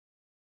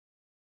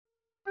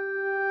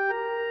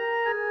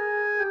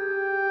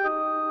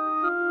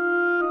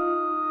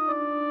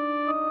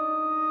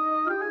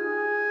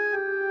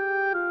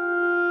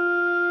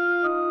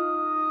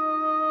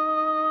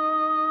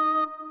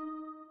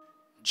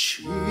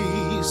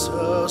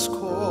Jesus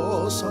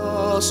calls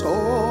us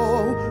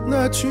all,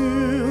 the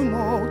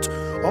tumult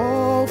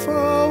of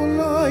our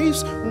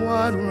lives,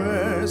 one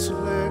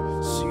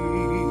restless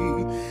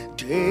sea.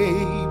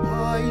 Day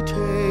by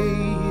day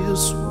His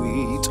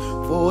sweet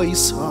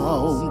voice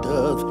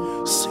soundeth,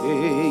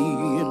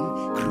 saying,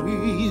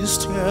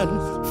 Christian,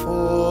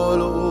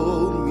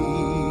 follow me.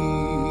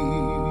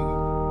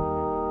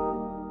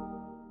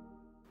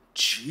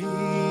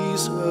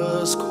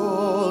 Jesus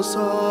calls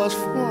us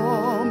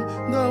from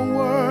the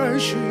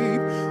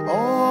worship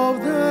of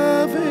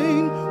the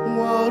vain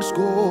world's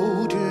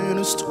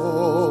golden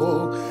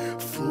stall,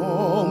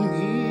 from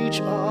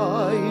each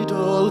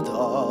idol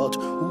that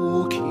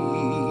will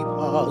keep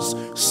us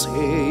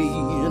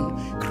saying,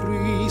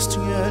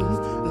 Christian,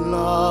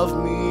 love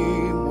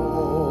me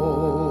more.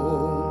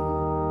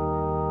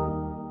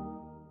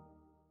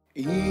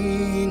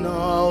 In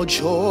our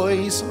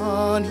joys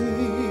and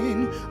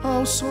in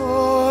our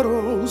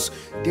sorrows,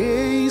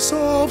 days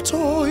of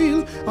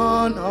toil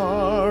and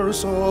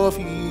hours of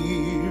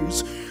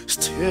years,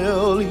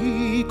 still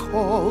He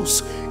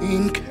calls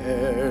in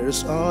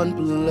cares and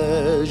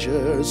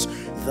pleasures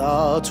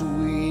that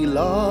we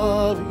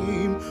love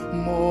Him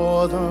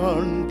more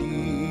than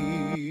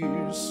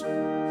dears.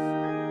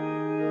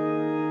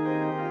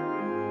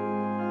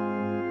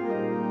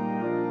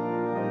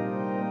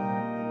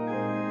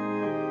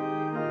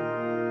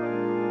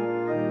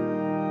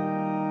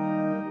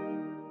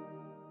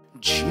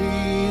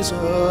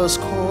 Jesus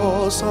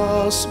calls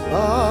us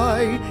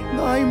by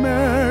Thy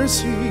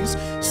mercies,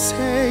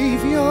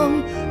 Savior,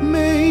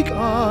 make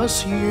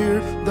us hear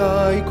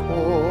Thy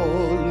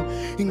call.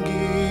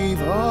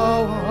 Give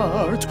our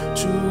heart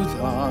to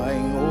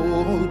Thine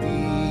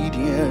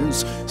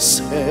obedience,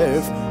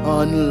 serve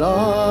and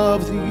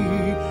love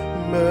Thee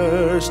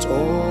most of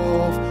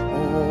all.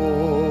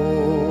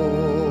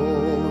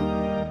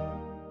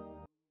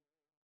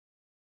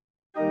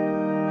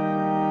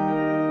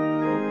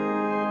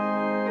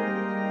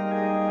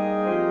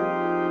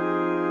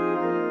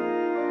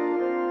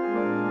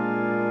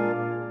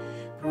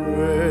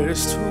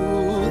 Praise to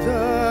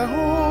the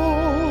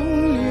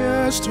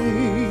holiest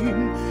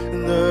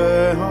in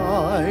the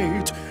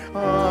height,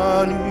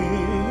 and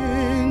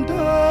in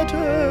the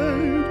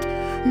depth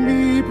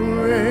be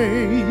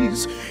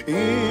praise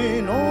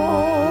in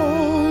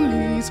all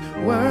His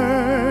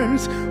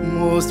words,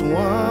 most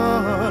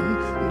wonderful,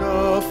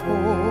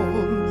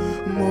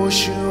 most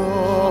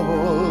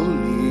sure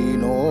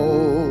in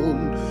all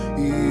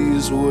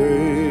His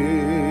ways.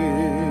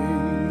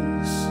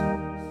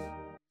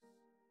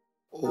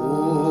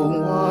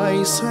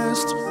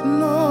 Wisest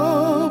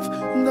love,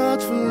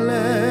 that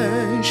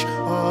flesh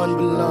and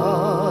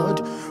blood,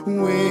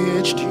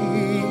 which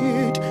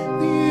did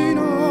in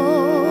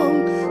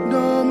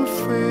Adam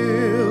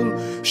fail,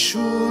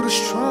 should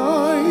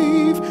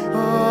strive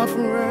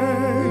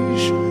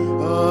afresh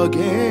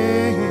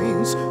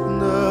against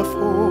the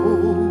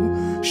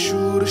foe,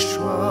 should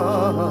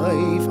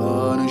strive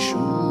and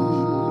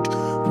should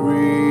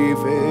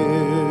prevail.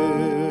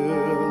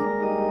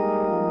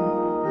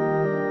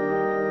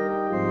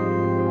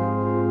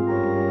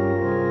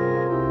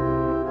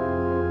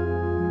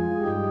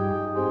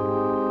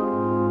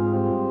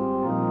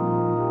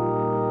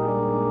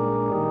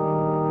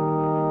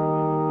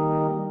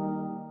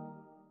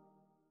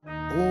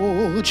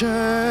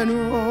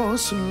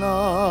 Generous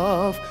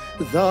love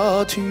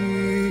that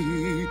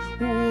He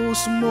who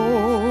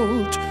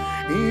smote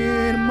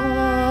in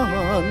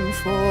man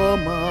for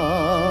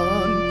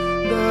man,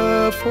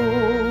 the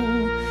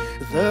foe,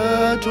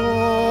 the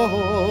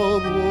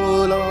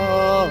double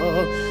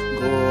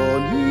agony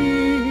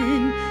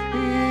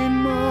in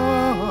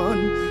man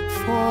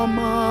for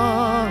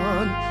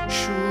man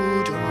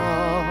should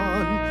undergo.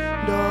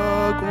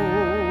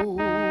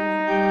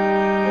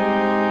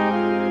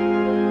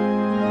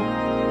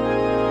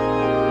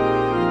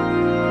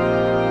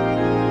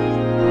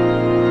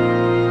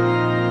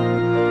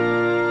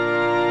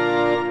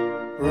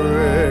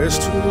 To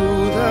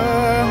the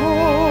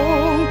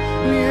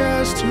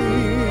holiest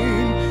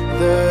in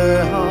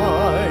the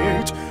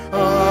height,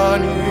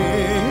 and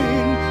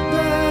in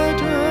the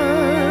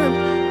depth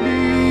be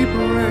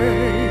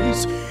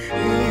praise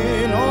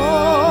in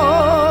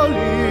all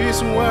His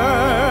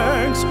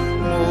works,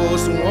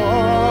 most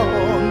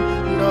wonderful,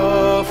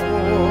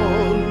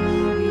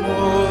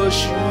 most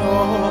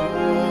surely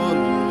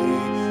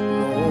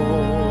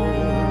known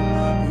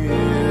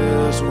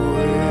His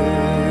ways.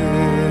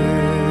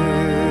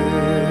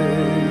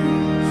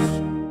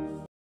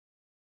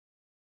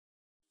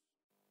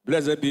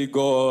 Blessed be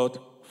God,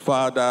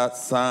 Father,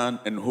 Son,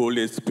 and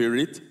Holy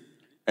Spirit,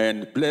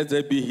 and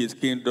blessed be His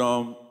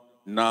kingdom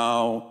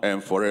now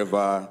and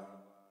forever.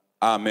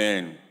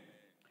 Amen.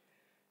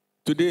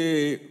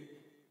 Today,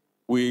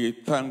 we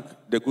thank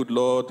the good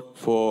Lord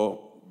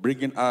for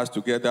bringing us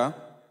together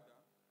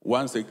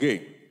once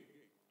again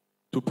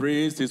to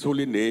praise His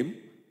holy name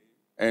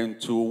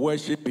and to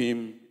worship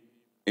Him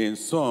in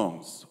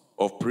songs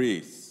of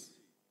praise,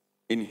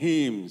 in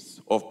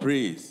hymns of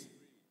praise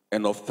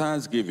and of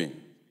thanksgiving.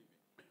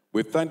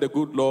 We thank the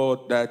good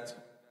Lord that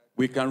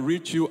we can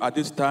reach you at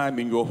this time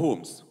in your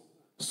homes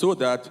so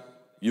that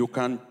you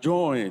can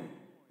join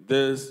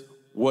this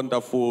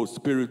wonderful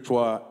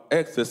spiritual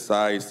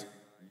exercise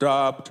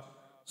dubbed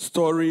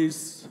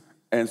Stories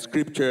and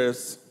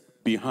Scriptures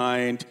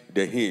Behind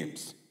the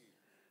Hymns.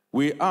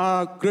 We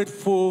are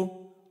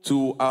grateful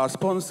to our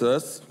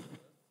sponsors,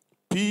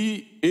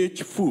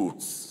 PH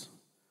Foods,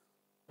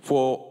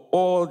 for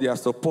all their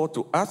support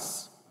to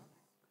us,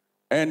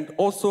 and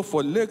also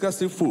for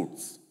Legacy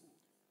Foods.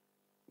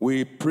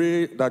 We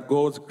pray that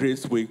God's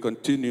grace will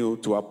continue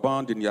to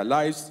abound in their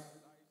lives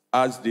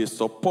as they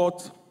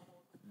support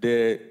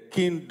the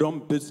kingdom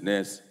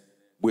business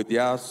with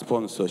their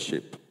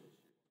sponsorship.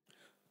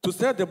 To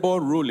set the ball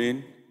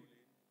rolling,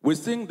 we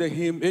sing the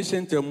hymn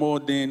Ancient and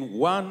Modern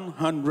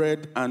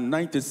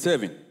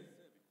 197.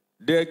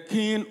 The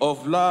King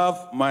of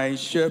Love, my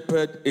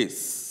shepherd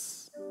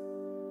is.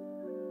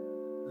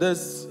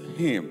 This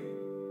hymn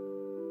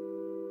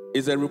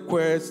is a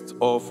request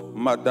of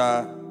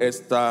Mother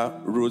Esther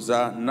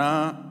Rosa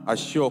Na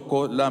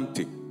Ashioko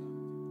Lamte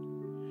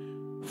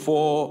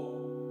for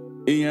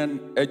Ian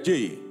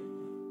Ajay,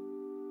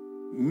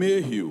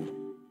 Mayhew,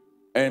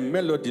 and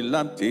Melody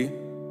Lamte,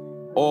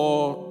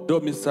 all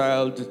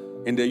domiciled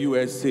in the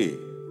USA.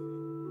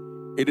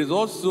 It is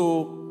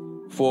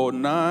also for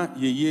Na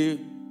Yeye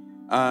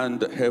and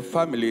her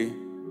family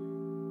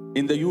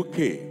in the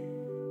UK.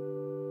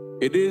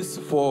 It is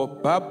for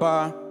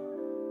Baba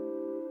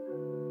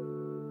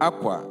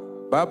Aqua,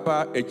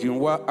 Baba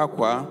Ejinwa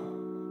Aqua,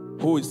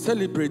 who is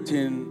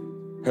celebrating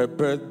her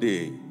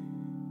birthday,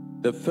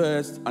 the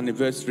first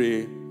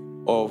anniversary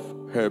of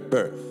her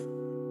birth.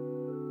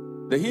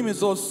 The hymn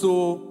is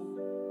also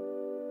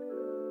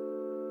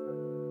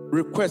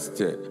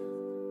requested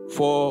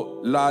for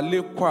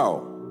Lale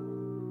Kwao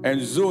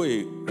and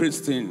Zoe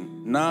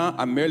Christine Na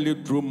Amelie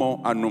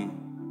Drummond Anum.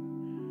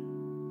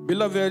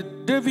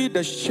 Beloved, David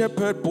the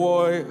shepherd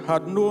boy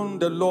had known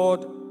the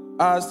Lord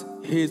as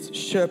his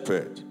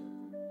shepherd.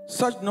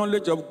 Such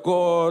knowledge of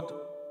God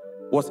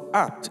was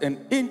apt and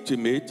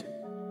intimate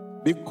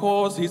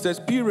because his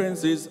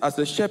experiences as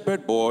a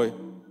shepherd boy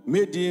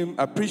made him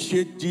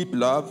appreciate deep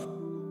love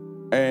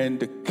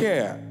and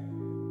care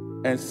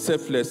and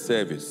selfless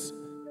service.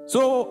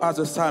 So, as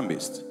a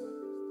psalmist,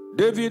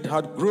 David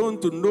had grown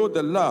to know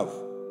the love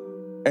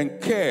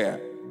and care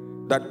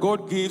that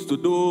God gives to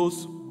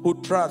those who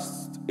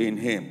trust in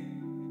him.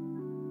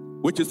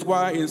 Which is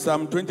why in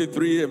Psalm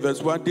 23,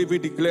 verse 1,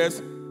 David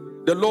declares,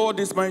 "The Lord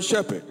is my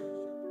shepherd,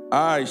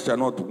 I shall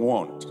not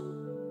want."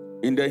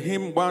 In the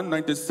hymn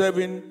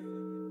 197,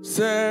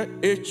 Sir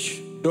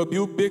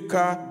H.W.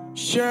 Baker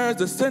shares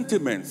the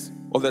sentiments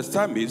of the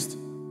psalmist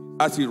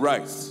as he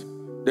writes,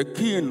 "The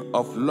King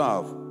of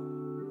Love,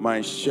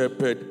 my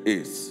shepherd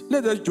is."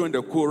 Let us join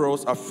the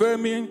chorus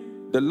affirming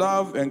the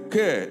love and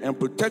care and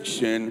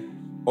protection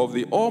of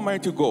the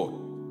Almighty God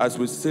as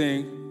we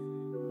sing,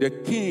 "The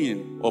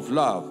King of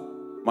Love,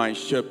 my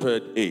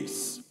shepherd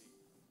is."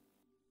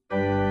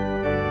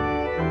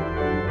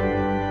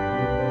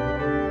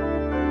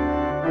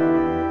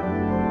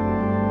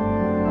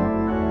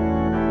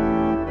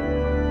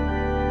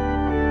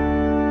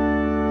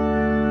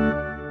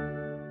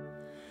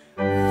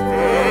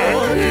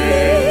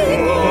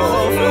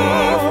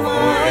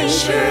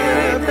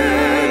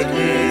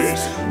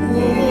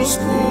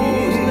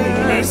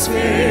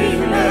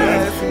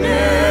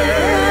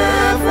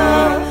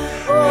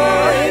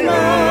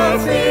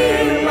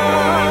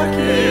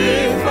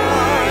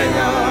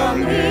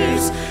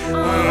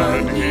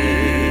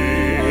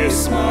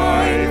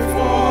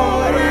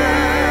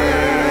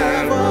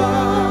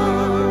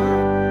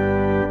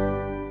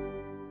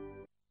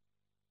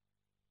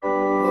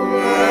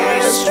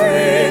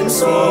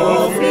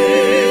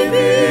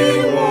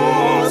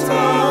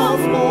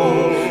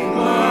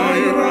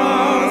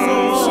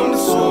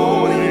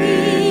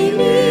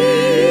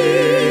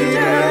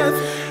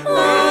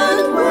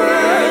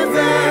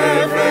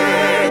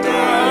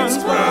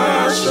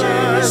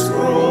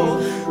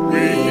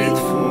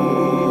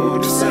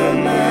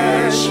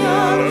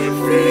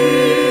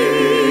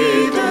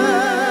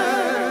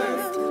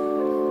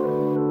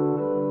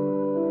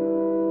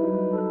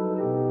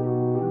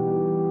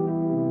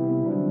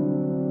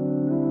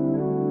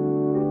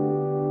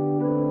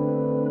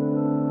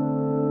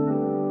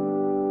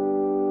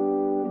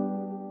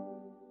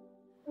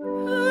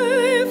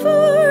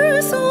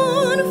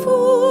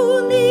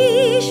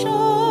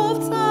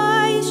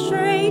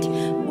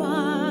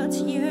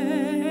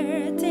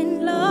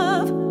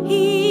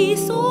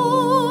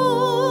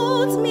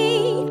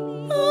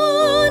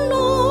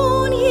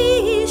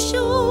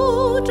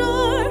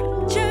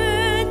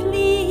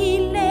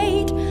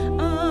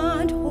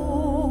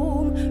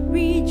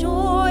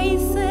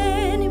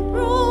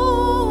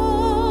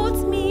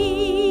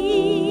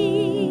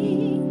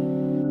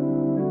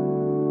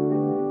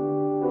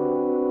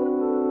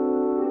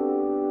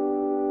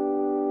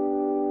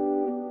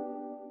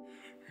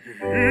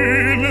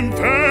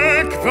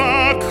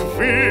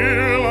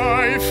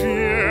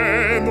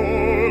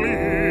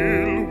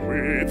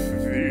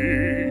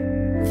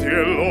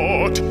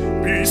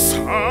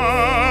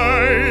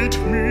 Beside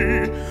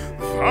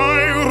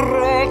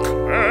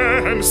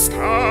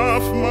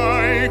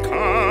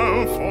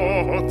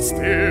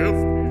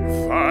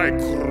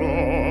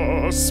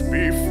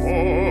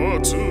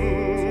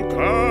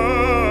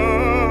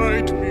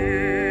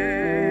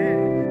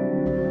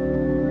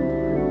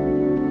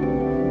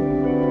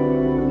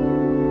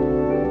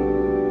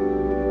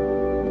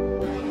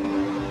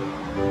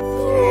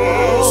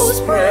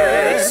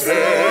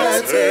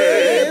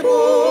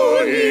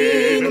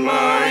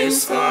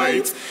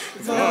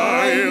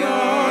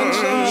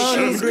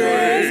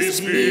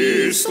grace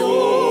bestoweth,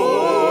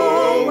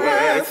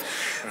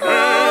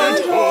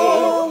 and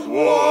hope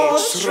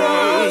was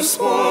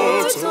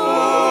transport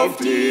of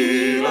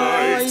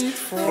delight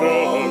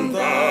from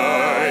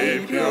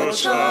thy pure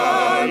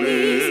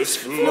chalice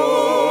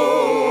floweth.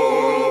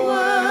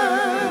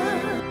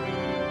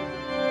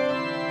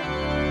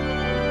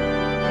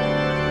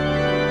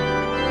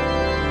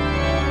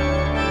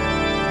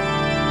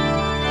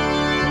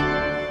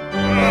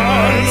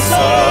 And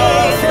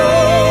suffer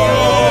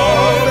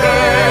all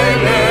the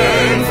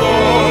length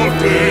of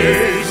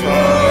days,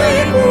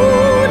 thy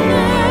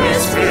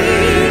goodness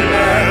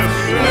faileth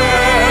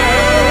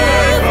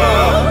never.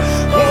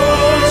 O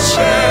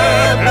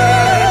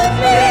Shepherd,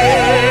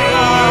 may I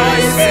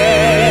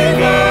sing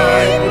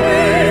thy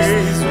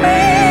praise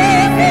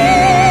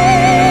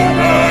within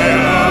thy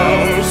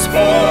house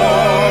forever.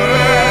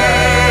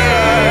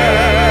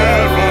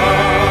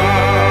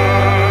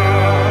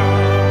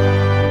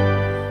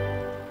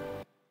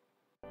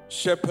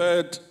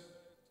 Shepherd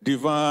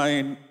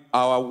divine,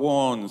 our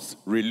wants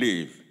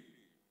relief.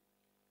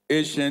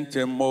 Ancient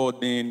and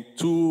Modern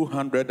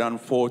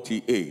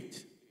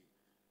 248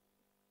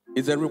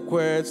 is a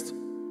request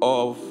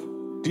of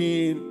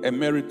Dean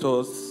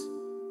Emeritus,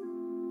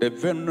 the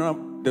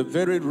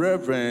Very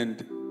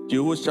Reverend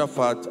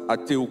Jehoshaphat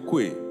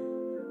Ateukwe,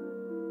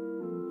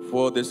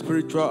 for the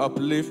spiritual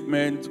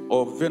upliftment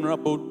of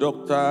Venerable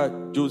Dr.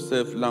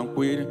 Joseph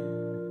Lankwe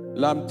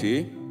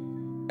Lamte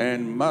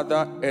and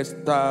Mother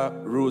Esther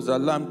Rosa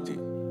Lamte.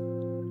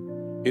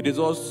 It is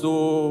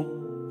also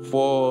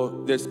for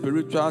the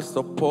spiritual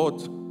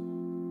support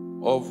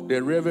of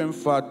the Reverend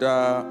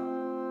Father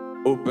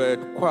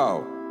Obed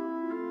Kwao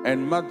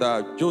and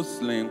Mother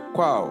Jocelyn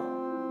Kwao,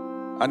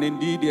 and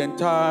indeed the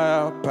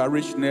entire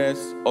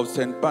parishioners of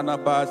St.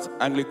 Barnabas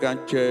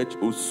Anglican Church,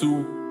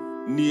 Osu,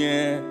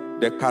 near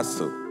the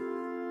castle.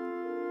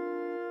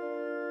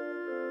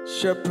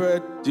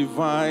 Shepherd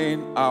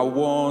divine, our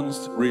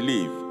wants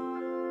relief.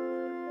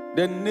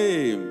 The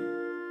name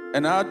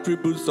and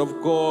attributes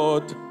of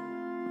God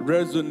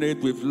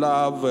resonate with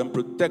love and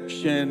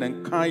protection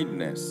and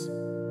kindness.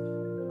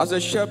 As a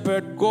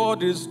shepherd,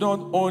 God is not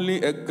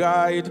only a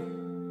guide,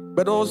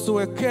 but also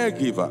a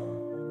caregiver.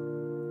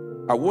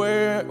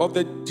 Aware of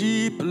the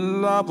deep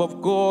love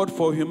of God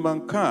for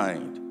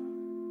humankind,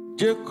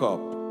 Jacob,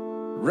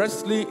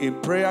 wrestling in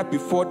prayer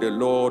before the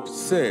Lord,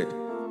 said,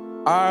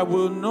 I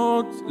will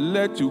not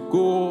let you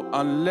go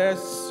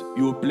unless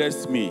you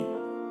bless me.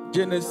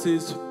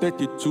 Genesis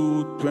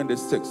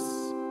 32:26.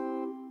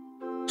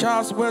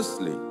 Charles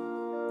Wesley,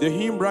 the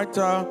hymn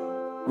writer,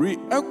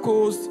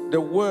 re-echoes the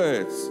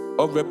words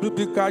of the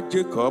biblical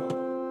Jacob,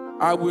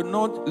 I will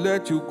not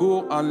let you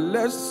go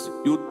unless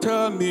you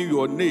tell me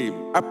your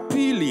name,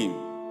 appealing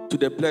to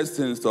the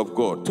blessings of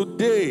God.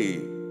 Today,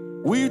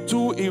 we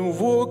too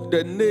invoke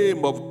the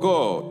name of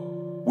God,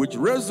 which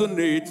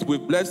resonates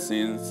with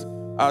blessings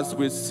as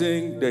we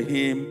sing the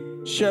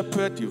hymn,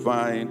 Shepherd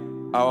Divine,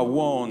 our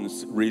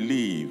wants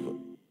relieve.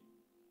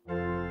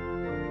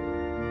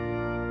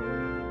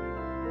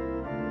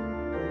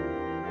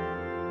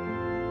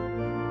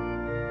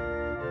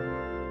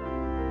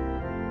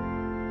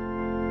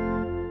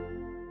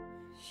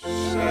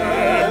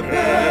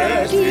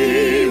 Shepherd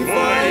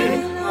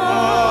divine,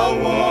 our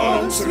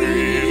wants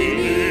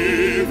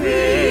relieve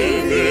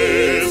in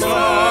this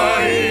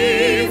our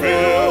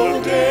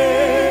evil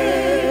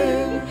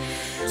day.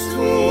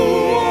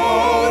 Through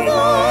all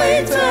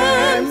thy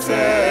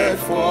tempted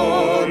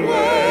form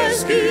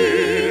rescue.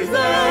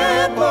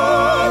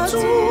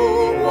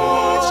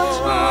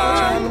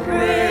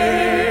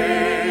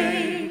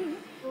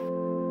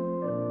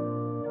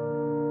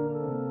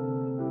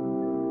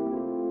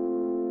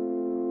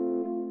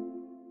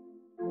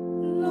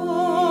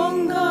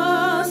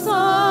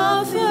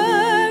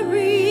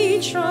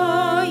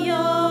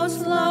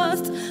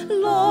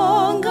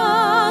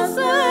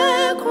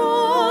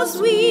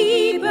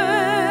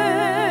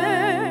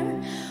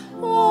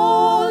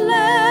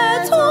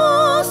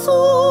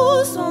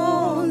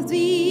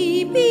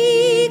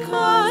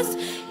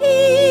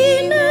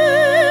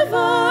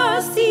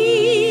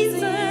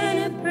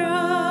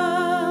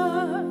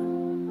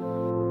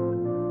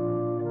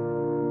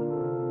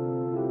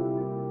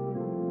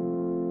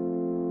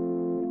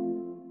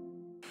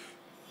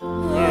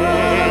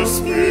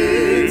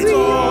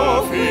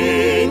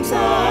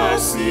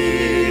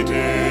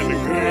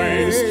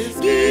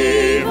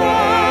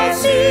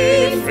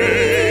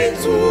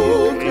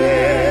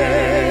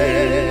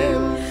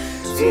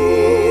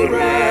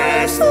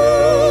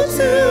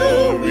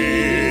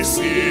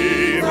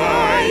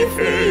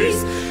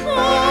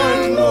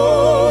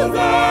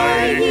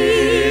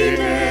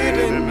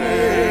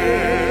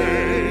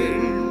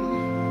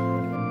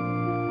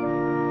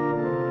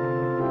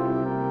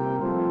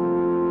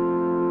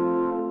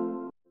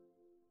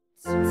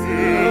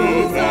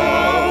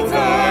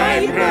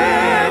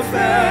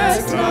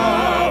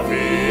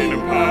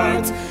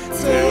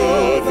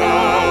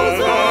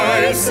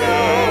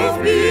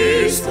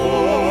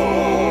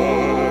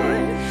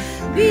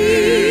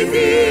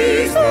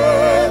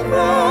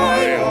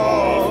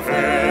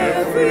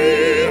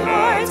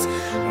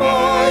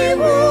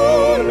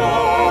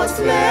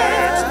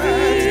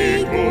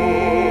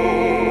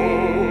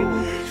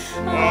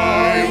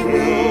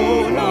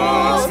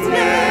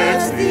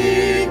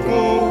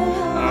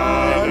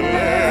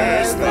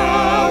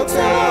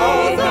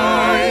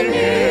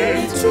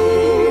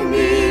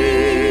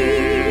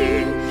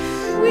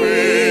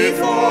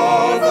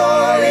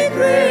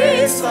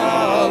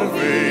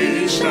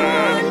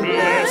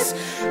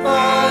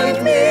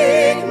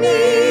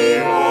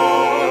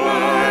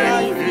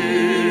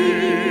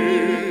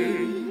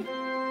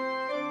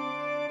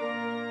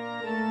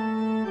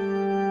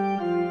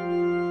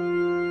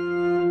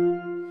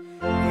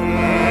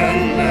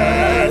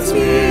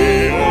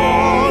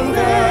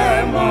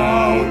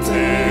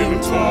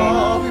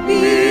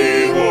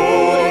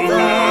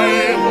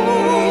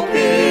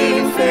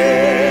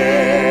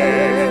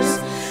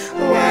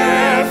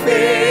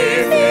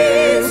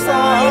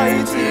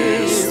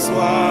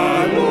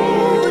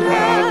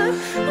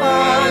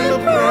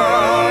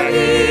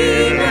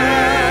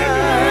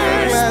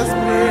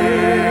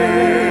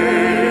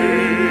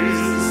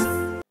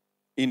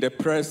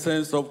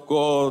 presence of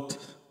God,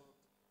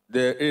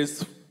 there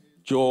is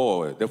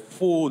joy, the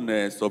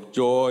fullness of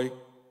joy,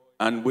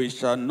 and we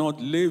shall not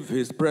leave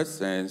his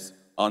presence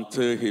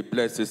until he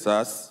blesses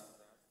us.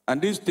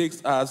 And this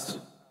takes us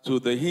to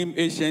the hymn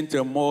Ancient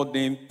and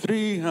Modern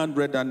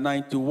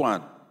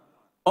 391.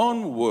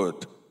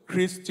 Onward,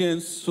 Christian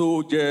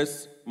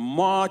soldiers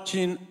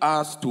marching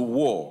us to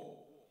war.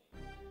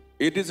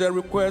 It is a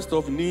request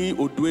of Ni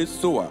Odwe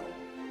Soa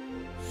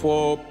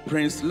for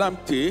Prince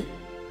Lamte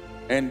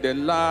and the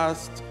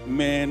last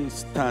men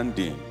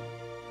standing.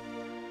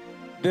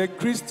 The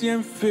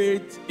Christian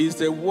faith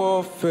is a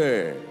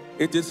warfare.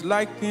 It is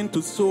likened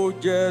to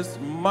soldiers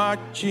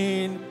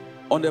marching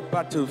on the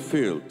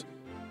battlefield.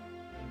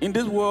 In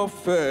this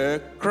warfare,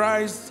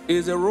 Christ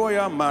is a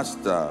royal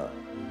master.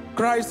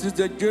 Christ is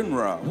the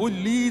general who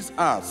leads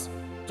us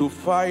to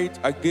fight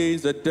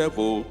against the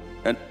devil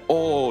and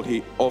all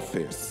he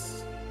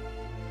offers.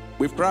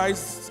 With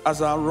Christ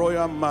as our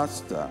royal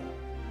master,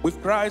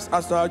 with Christ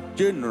as our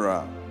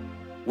general,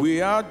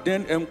 we are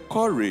then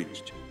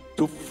encouraged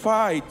to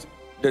fight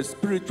the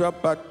spiritual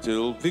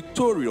battle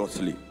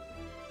victoriously,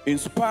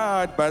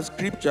 inspired by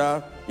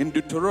scripture in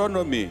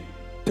Deuteronomy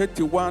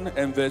 31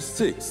 and verse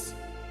 6.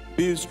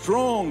 Be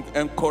strong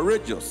and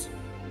courageous.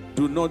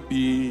 Do not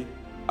be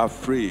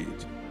afraid.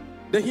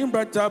 The hymn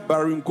writer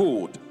Baring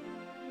Gould,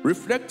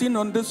 reflecting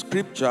on this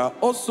scripture,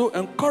 also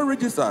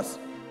encourages us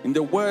in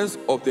the words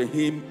of the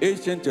hymn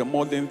Ancient and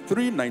Modern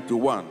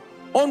 391.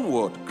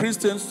 Onward,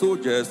 Christian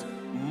soldiers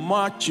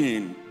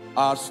marching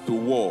us to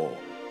war.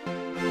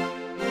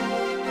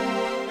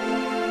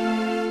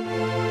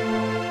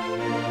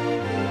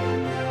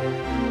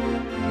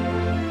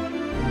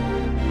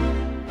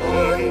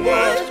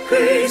 Onward,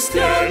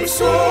 Christian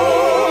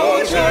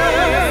soldiers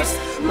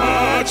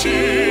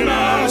marching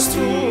us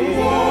to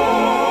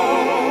war.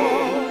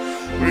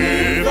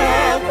 With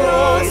the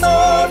cross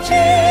of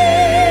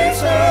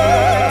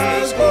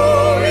Jesus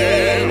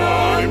going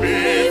on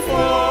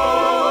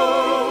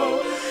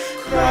before,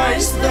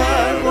 Christ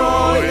the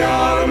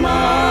royal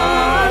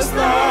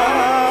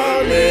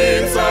master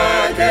leads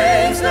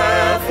against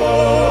the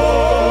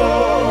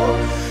foe.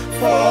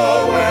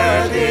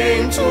 Forward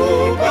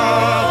into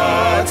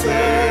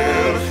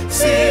battle,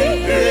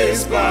 see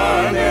his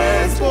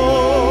banners go.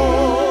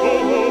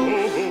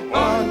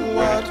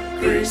 Onward,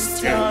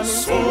 Christian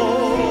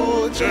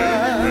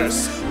soldiers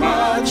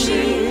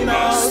marching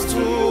us to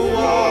war.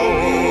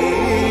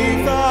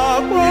 With the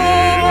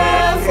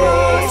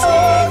cross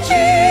of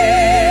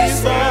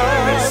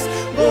Jesus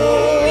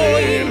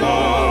going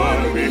on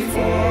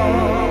before.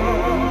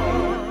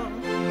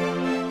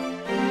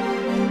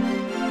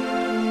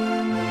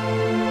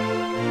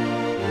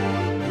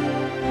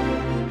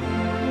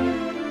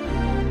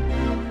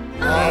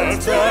 At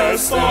the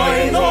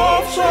sign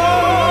of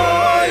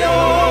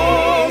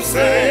triumph,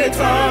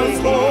 Satan's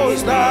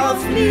boast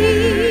doth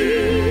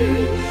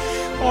flee.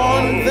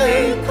 On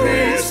the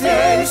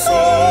Christian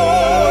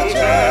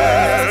soldiers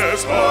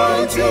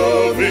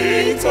unto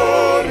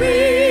victory.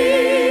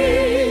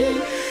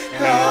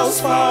 Hell's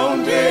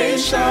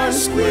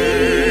foundations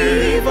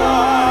quiver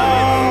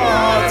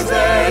at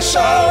the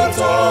shout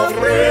of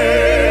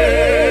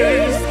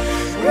praise.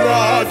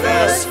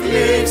 Brothers,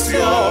 lift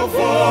your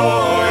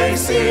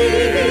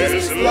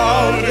voices,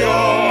 loud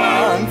your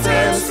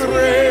anthems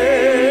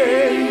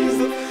raise.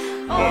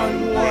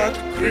 Onward,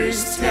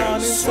 Christian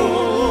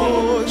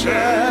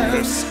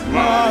soldiers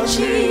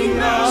marching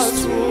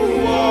us to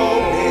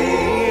war.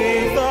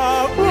 With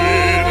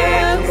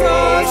the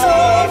cross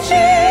of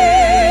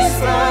Jesus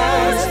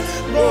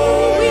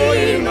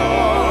going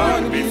on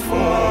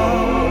before.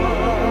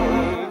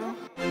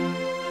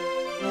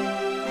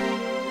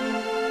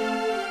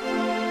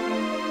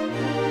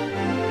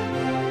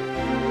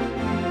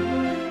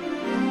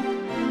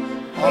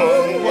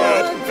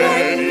 Onward,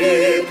 then,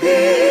 ye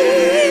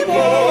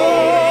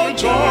people,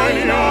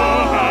 join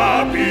our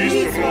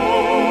happy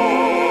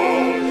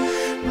throng.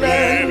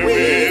 Men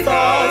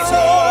without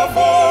our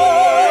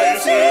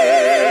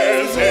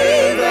voices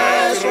in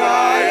the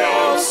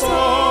triumph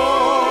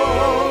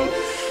song.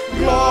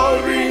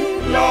 Glory,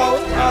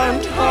 love,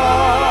 and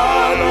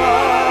honor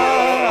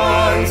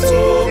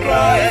unto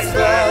Christ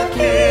the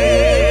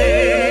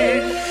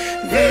King.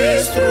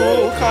 This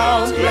through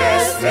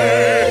countless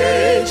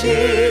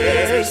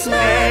ages,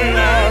 men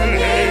and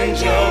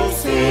angels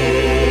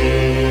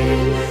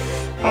sing.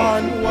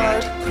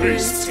 Onward,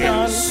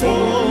 Christian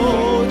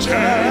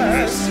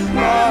soldiers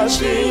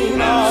marching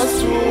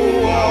us to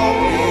war.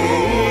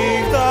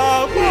 With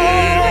the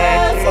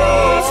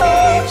cross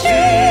of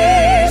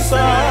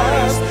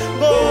Jesus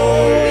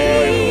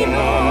going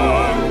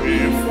on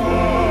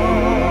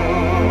before.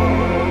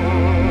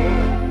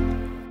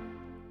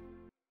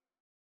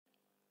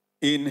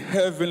 In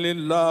heavenly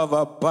love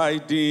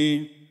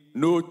abiding,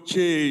 no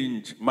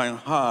change my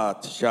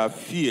heart shall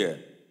fear.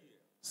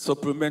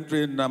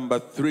 Supplementary number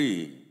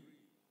 3.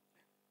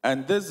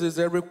 And this is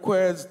a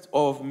request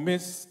of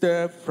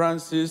Mr.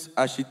 Francis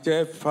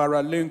Ashite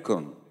Farah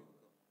Lincoln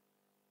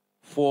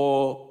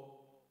for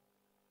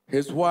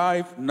his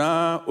wife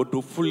Na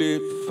Odufule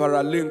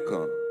Farah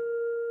Lincoln,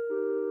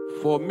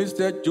 for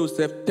Mr.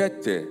 Joseph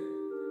Tete,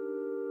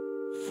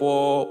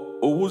 for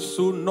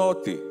Owusu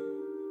Norte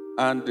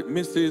and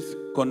Mrs.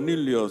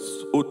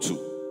 Cornelius Otu.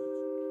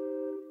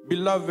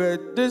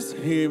 Beloved, this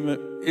hymn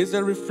is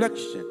a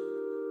reflection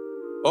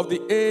of the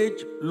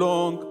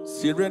age-long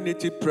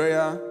serenity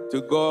prayer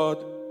to God,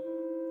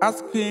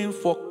 asking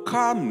for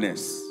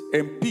calmness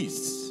and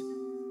peace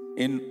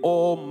in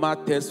all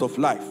matters of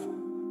life.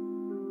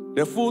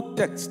 The full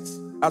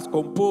text, as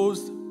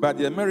composed by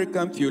the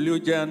American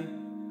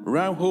theologian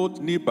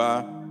Reinhold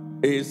Niebuhr,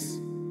 is,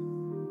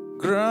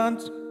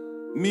 "Grant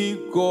me,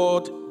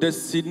 God, the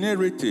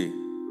serenity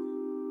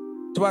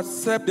to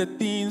accept the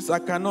things I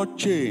cannot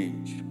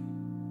change,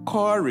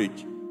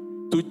 courage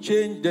to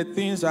change the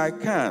things I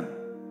can,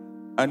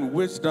 and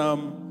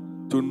wisdom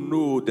to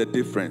know the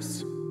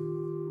difference."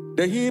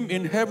 The hymn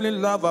in Heavenly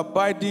Love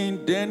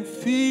Abiding then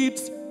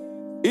feeds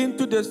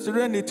into the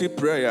serenity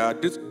prayer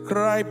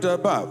described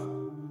above,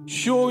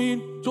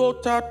 showing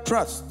total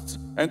trust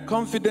and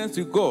confidence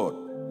in God,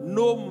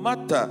 no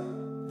matter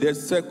the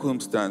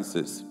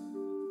circumstances.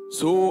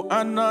 So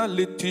Anna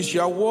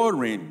Letitia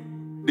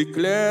Warren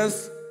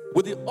declares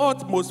with the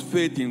utmost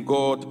faith in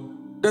God,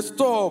 "The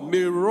storm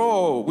may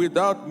roar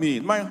without me,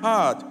 my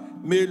heart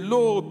may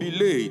low be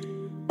laid,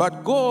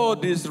 but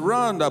God is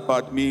round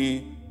about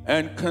me,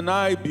 and can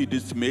I be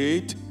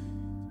dismayed?"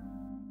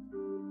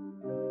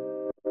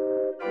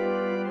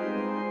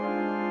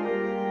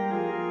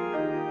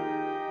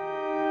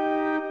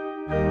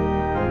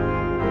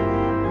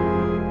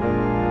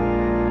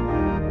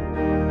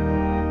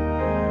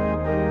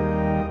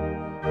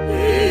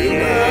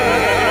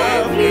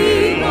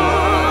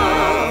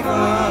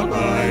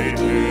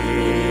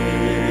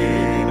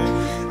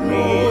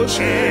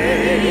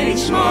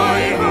 Change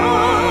my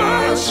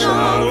heart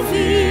shall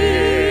feel,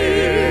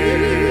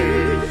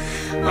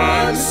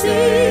 and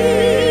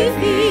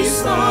safely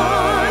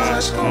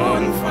such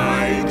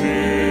confiding,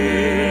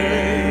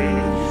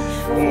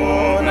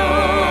 for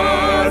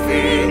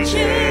nothing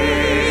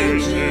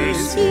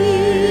changes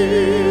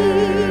here.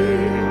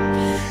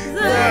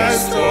 The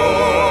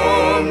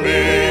storm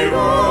may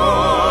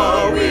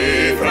roar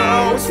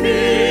without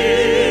me,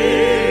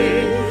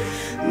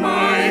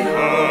 my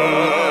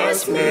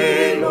heart may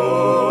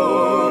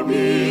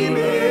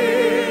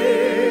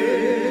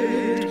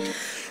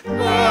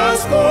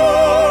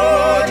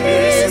God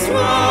is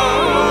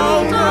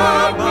round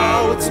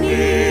about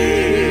me,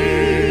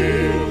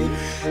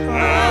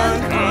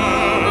 and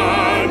can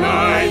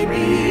I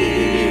be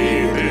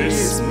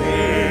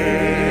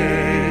dismayed?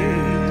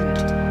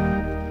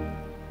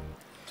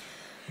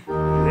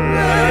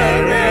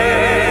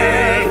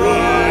 Wherever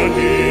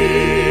He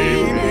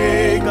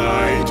may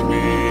guide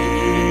me,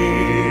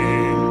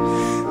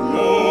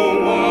 no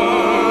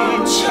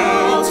one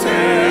shall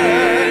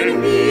turn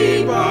me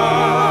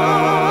back.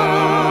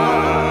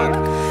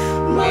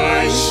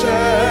 My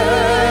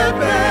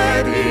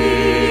shepherd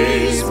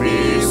is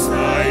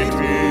beside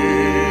me,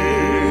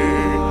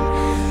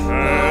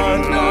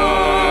 and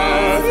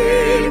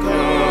nothing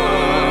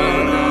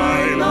can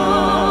I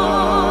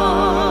lack.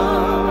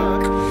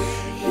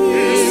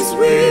 His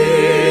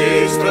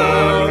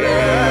wisdom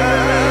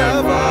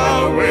ever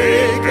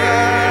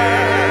waketh,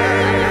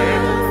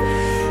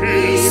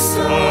 His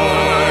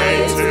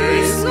sight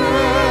is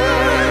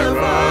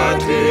never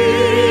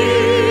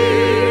dim.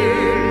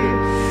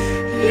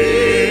 He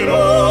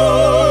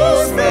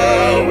knows the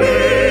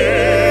way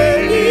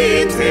He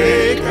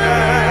taketh,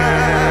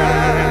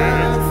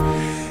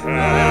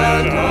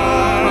 and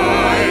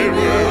I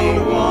will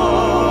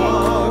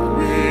walk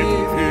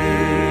with Him.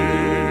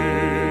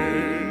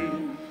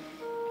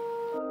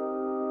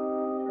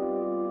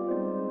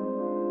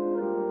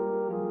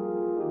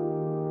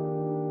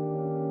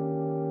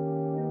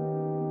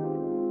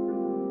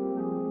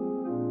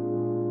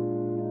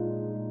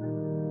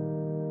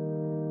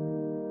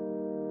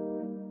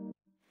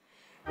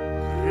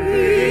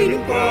 Green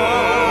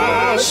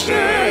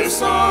pastures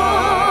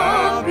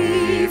are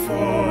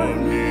before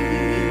me,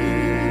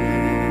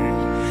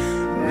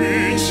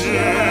 which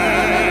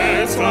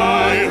yet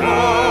I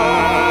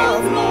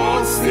have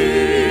not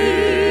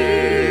seen.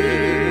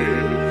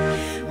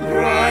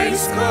 Bright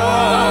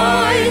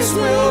skies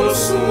will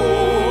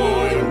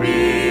soon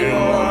be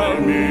on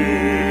me,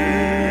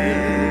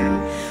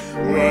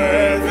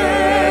 where the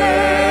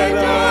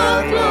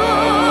dark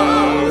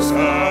clouds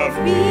have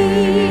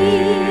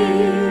been.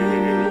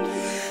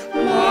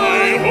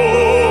 My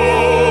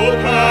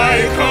hope I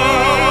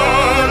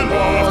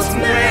cannot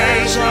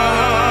measure,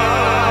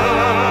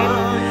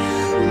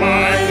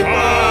 my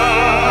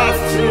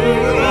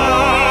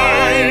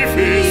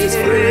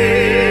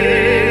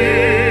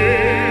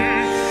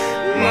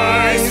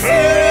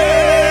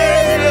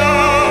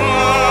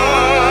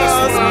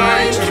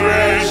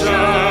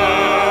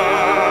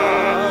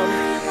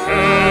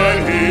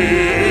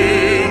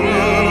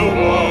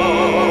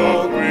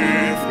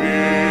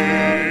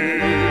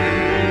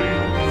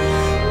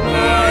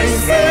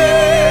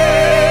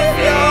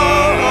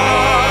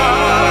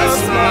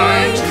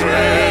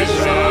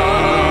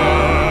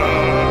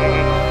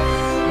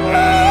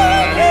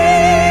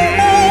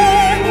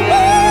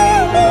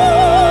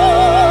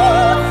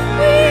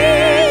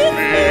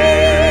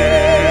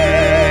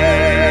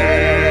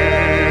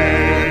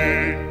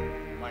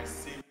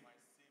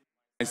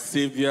My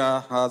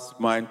Savior has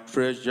my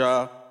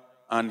treasure,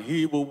 and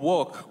he will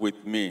walk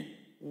with me.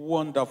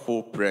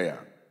 Wonderful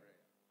prayer.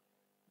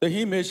 The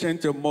hymn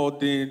Ancient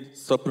Modern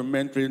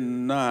Supplementary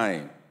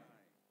 9.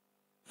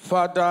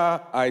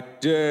 Father, I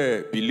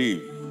dare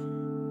believe.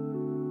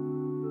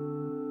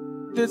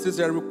 This is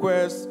a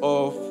request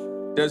of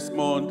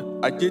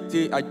Desmond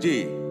Ajete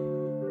Ajay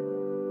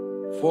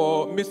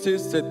for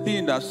Mrs.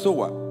 Sethina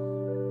Sowa,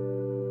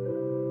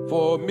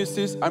 for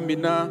Mrs.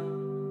 Amina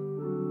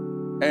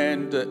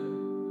and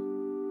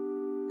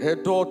her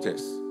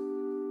daughters,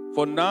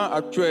 for Na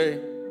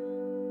Achwe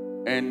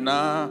and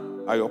Na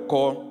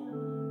Ayoko.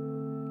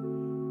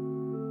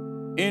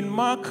 In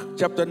Mark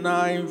chapter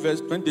 9, verse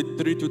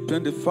 23 to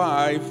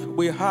 25,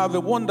 we have a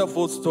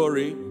wonderful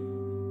story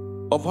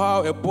of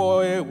how a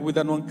boy with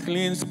an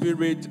unclean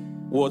spirit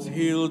was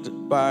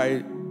healed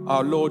by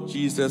our Lord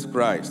Jesus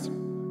Christ.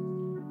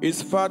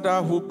 His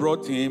father, who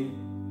brought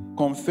him,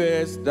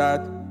 confessed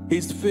that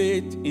his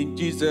faith in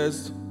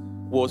Jesus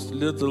was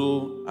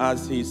little,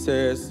 as he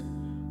says,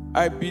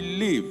 I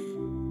believe,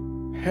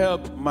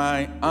 help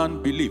my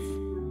unbelief.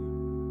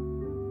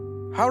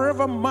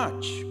 However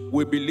much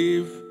we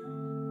believe,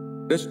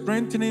 the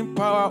strengthening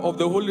power of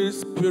the Holy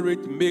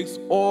Spirit makes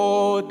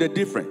all the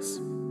difference.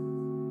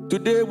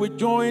 Today we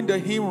join the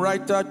hymn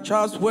writer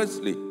Charles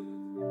Wesley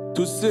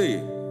to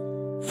say,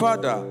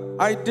 Father,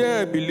 I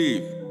dare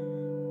believe,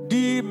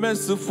 thee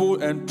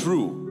merciful and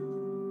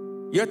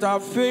true, yet our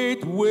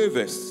faith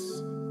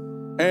wavers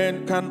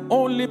and can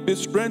only be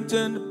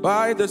strengthened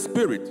by the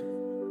Spirit,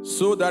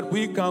 so that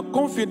we can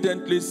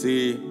confidently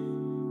say,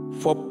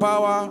 for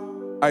power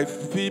I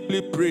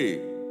feebly pray,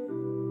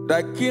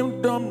 thy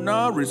kingdom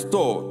now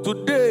restore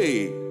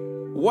today,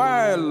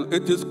 while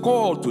it is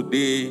called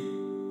today,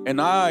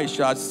 and I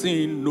shall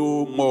sin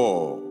no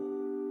more.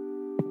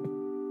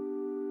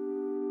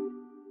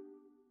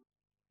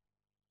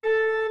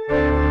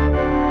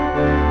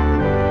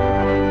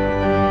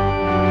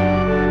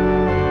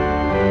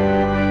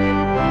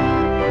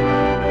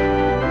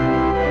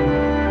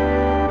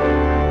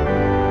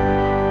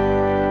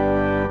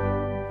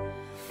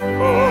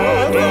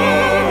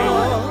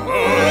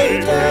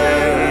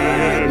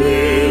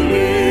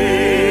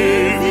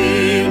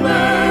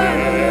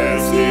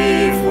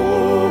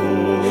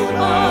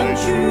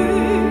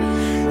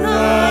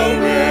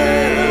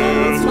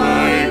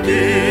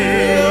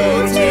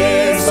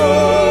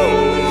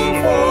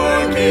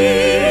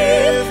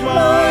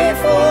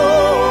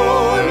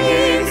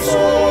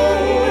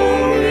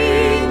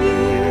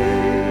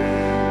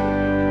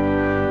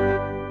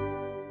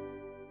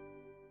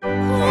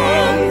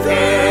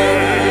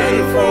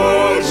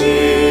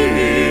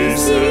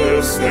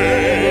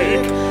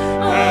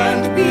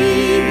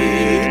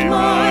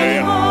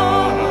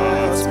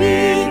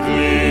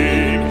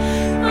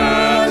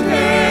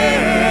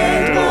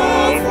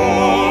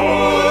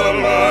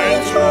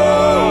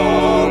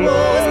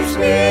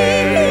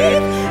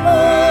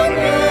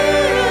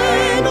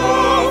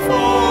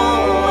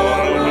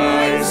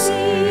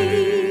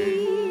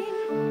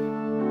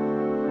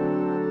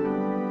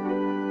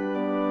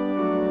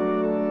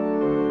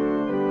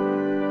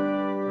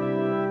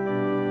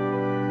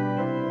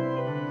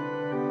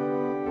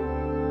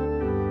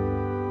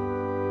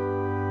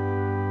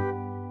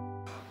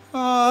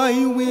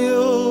 I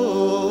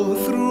will,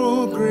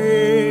 through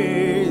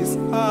grace,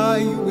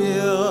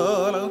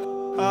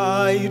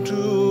 I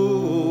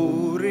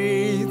do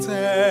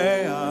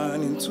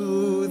return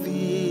to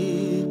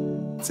thee.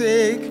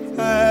 Take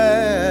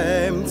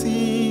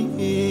empty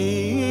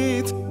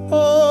it,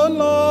 O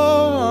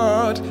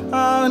Lord,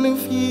 and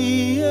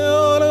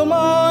fill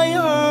my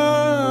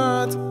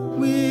heart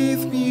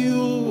with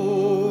purity.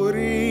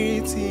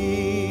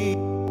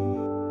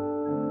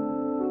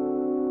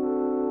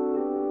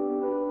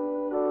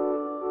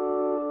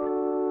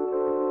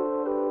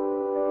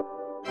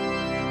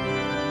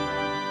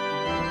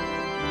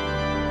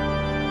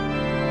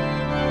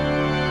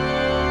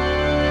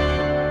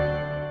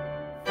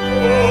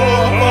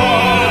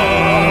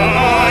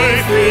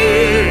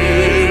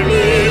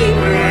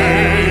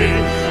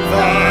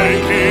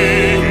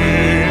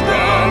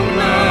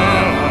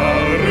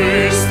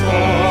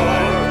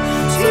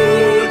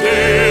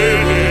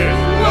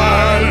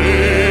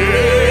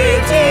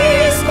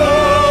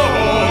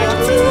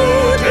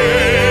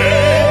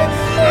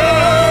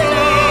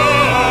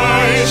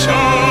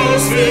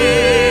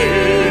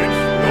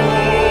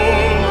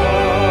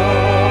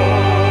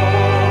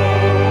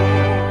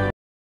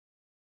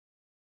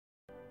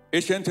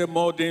 Ancient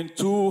Modern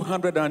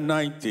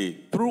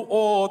 290, through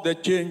all the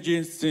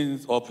changing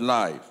scenes of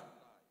life,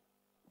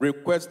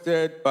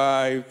 requested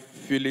by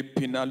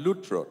Philippina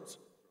Lutrot,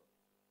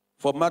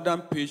 for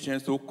Madam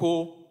Patience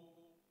Oko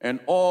and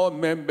all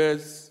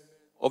members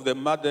of the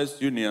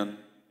Mothers Union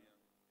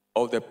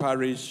of the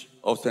parish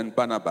of St.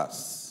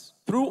 Barnabas,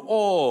 through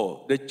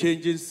all the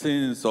changing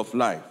scenes of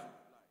life.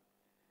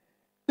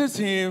 This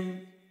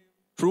hymn,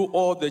 through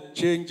all the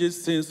changing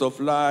scenes of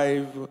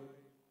life,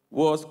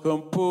 was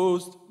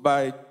composed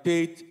by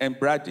Tate and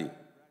Brady.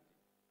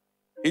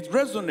 It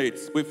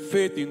resonates with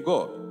faith in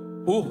God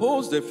who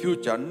holds the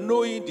future,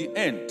 knowing the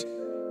end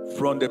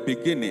from the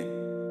beginning.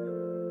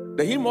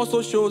 The hymn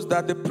also shows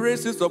that the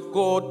praises of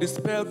God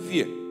dispel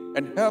fear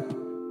and help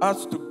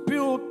us to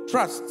build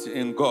trust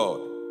in God.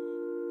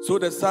 So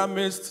the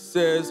psalmist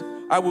says,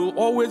 I will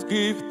always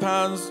give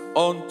thanks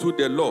unto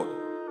the Lord.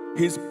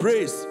 His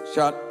praise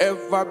shall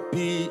ever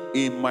be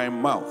in my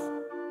mouth.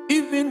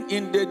 Even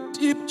in the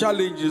deep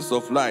challenges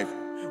of life,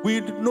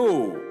 we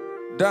know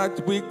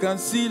that we can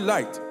see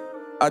light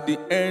at the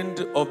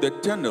end of the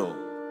tunnel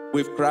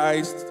with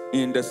Christ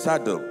in the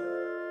saddle.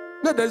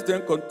 Let us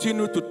then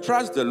continue to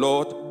trust the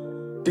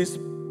Lord,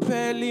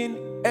 dispelling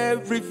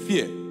every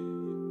fear.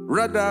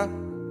 Rather,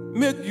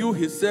 make you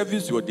his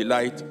service your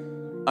delight,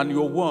 and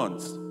your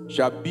wants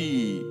shall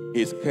be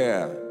his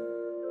care.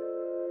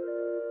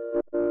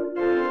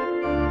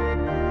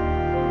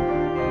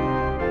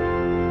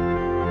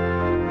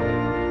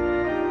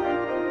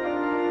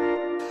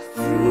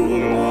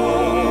 Through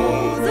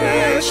all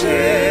the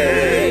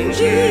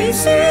changing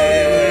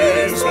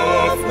seasons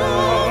of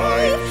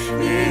life,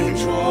 in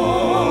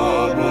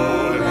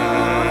trouble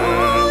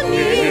and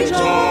in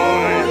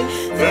joy,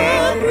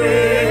 the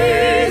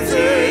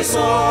praises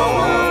of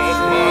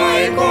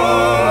my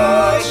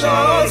God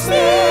shall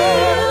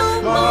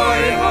still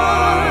my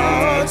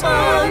heart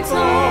and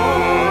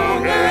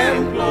tongue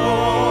employ.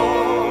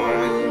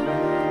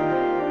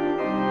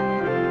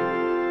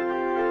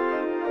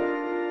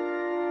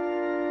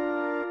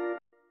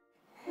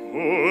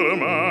 Oh,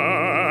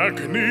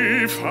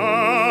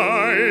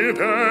 magnify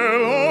the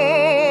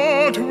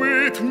Lord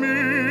with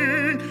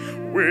me,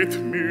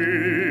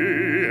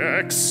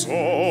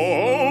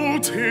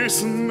 exalt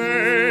his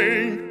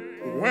name.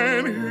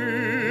 When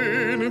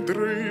in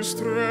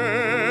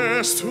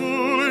distress to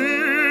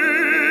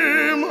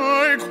him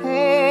I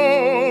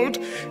called,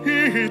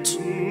 he to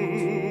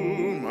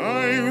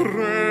my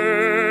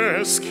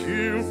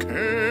rescue came.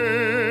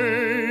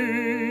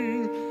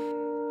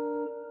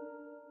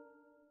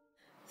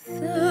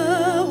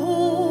 The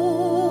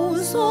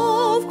hosts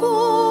of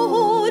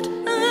God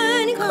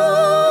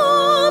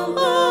encamp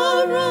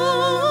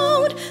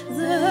around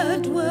the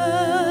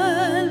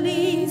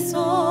dwellings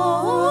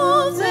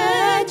of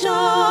the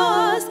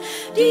just.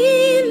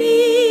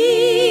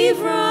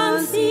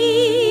 Deliverance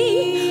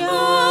he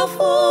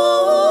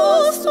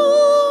affords to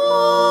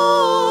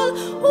all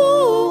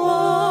who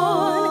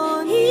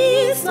on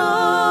his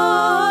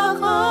ark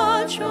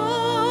are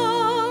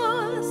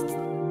trust.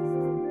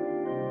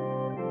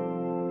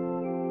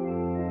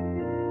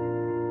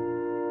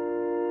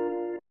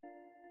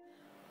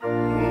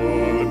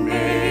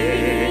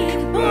 Make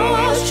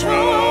but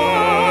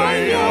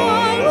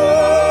trial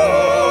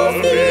of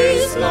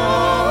his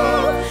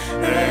love,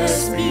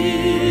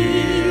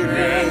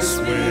 experience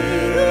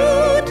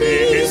will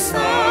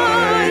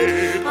decide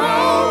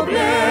how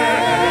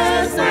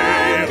blessed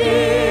that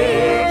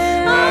day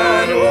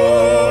and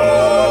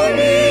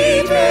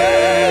holy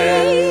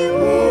day,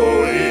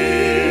 who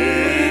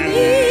in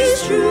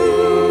his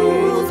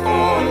truth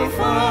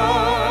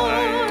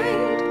confide.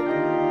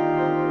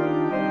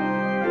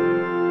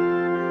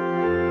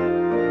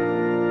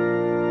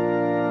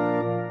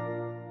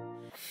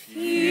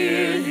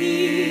 Fear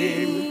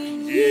him,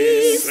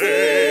 ye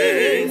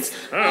saints,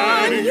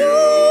 and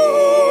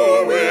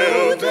you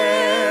will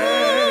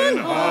then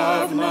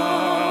have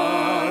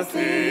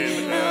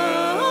nothing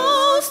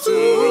else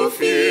to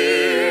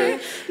fear.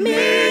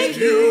 Make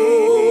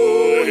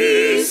you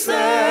his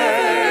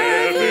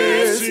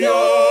service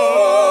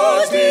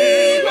your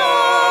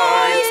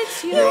delight,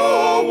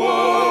 your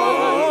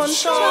wants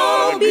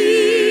shall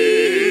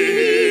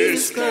be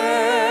his care.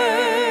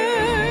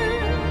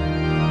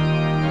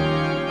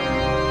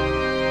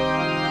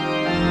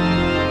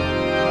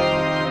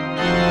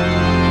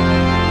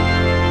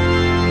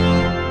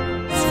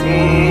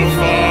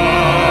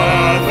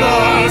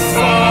 Father,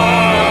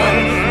 Son,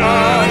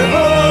 and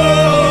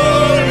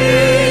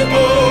Holy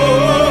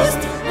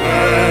Ghost,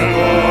 and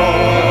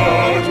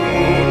God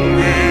whom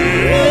we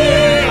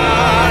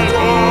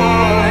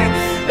adore,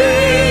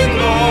 in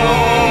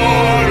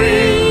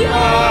glory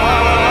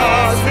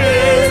as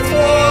it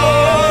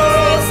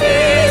was,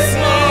 is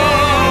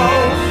now,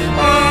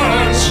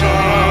 and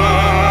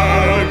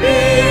shall be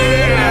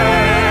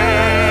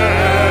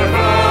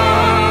evermore.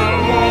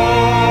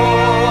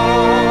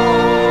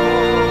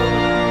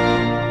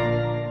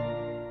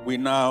 We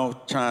now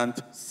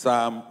chant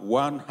Psalm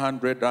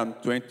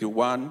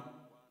 121,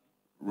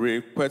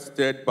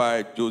 requested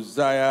by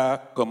Josiah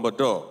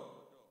Commodore.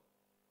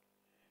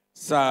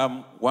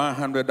 Psalm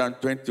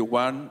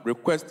 121,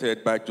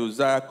 requested by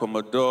Josiah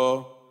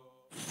Commodore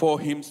for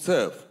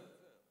himself,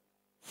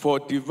 for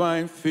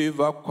Divine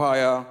Favor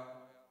Choir,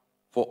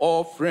 for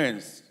all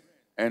friends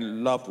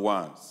and loved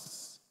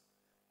ones.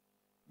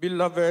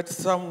 Beloved,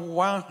 Psalm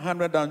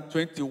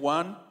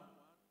 121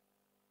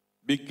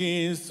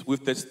 begins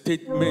with a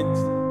statement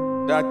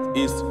that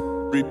is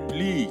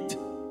replete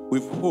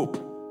with hope.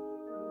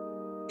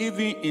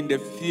 Even in the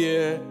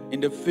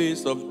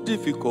face of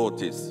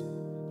difficulties,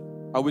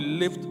 I will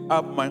lift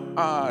up my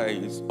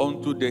eyes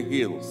unto the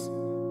hills,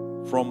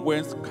 from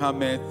whence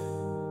cometh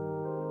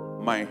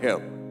my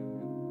help.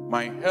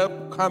 My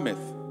help cometh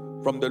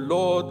from the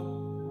Lord,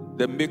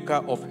 the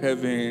maker of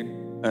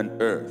heaven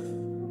and earth.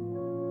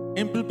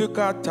 In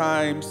biblical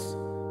times,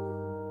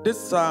 this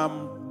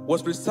psalm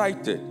was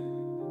recited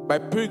by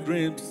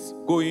pilgrims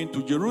going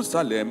to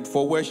Jerusalem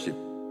for worship.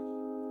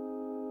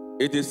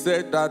 It is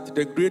said that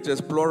the great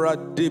explorer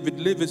David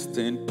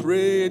Livingstone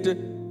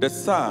prayed the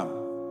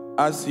psalm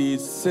as he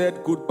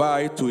said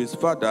goodbye to his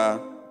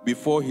father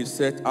before he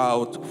set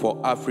out for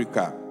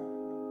Africa.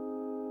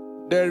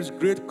 There is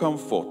great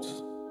comfort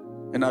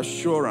and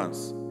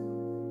assurance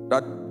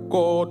that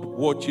God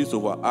watches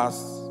over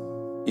us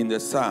in the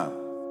psalm.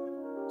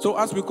 So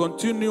as we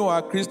continue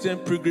our Christian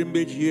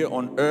pilgrimage here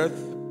on earth,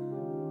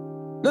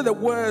 let the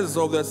words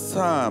of the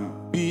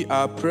psalm be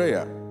our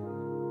prayer,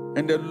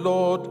 and the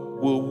Lord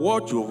will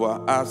watch over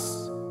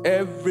us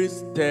every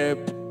step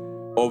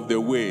of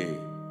the way.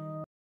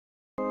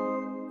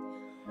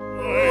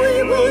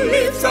 I will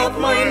lift up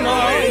mine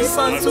eyes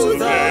unto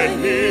the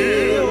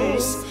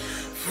hills,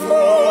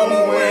 from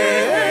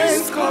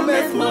whence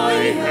cometh my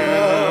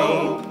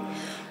help.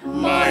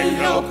 My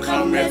help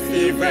cometh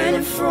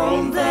even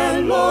from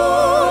the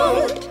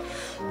Lord,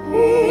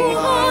 who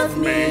hath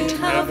made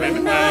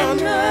heaven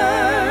and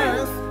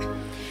earth.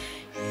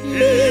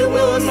 He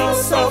will not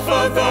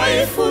suffer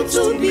thy foot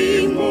to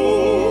be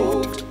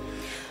moved,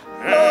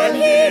 and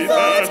he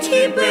that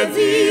keepeth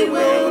thee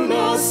will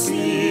not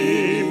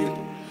sleep.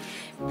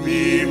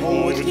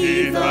 Behold,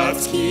 he that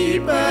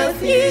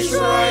keepeth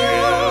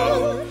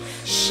Israel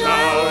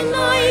shall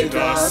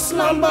neither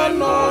slumber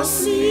nor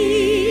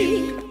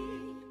sleep.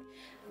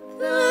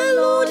 The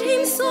Lord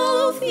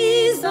himself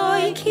is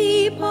thy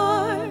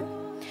keeper.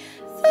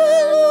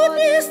 The Lord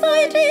is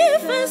thy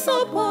defense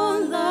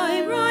upon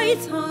thy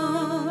right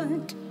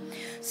hand,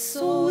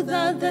 so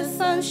that the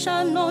sun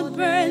shall not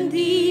burn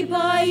thee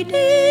by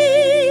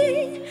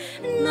day,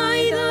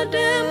 neither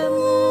the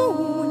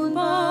moon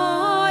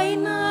by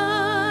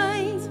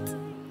night.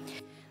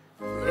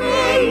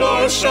 The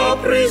Lord shall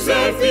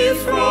preserve thee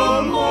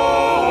from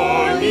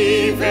all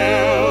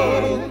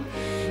evil.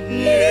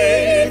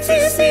 Yea, it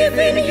is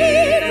even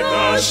he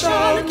that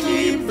shall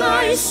keep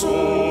thy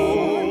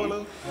soul.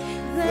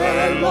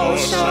 The Lord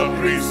shall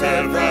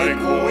preserve thy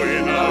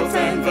going out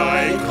and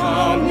thy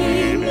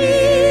coming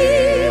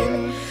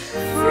in,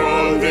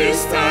 from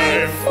this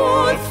time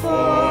forth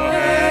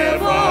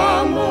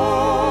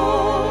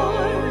forevermore.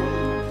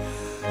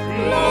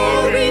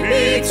 Glory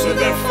be to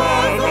the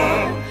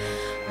Father,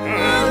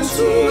 and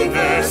to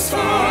the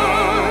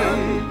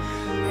Son,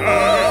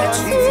 and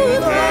to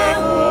the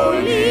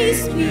Holy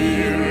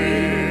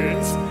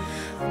Spirit,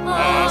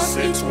 as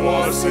it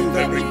was in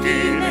the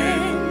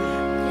beginning,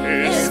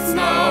 is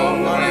now,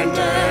 and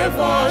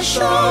ever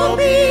shall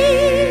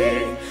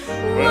be,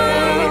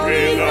 world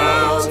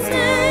without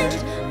end.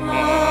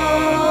 Amen.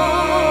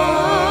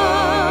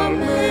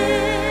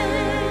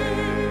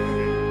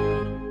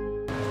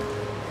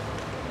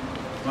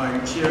 My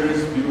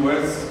cherished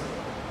viewers,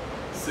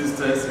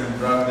 sisters and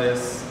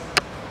brothers,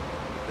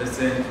 the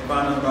St.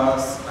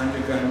 Barnabas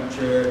Anglican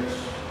Church,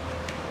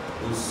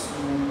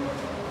 Osu,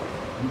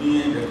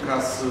 near the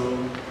castle,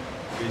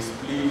 is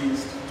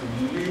pleased to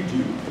lead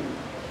you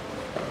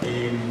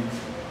in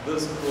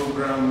this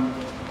program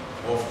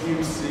of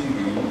hymn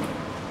singing,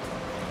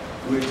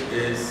 which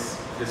is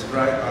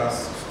described as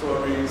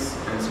stories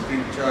and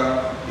scripture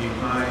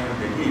behind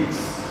the hymns.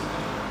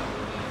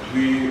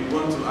 We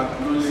want to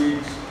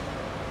acknowledge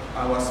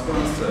our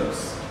sponsors,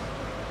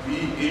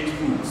 B.H.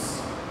 Foods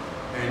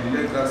and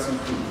Legacy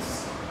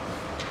Foods,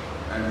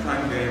 and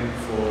thank them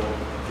for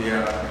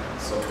their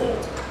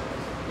support.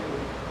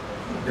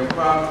 The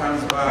choir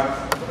comes back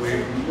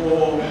with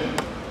more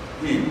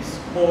hymns,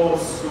 more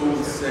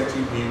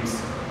soul-searching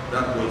hymns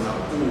that will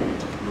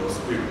uphold your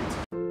spirit.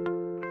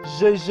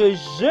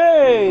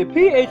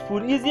 PH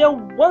Food is here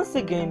once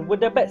again with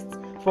the best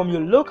from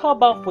your local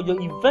bar for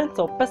your event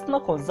or personal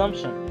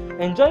consumption.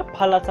 Enjoy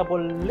palatable,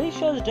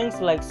 delicious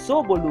drinks like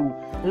Sobolu,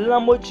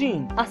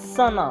 Lamborghini,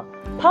 Asana,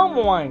 palm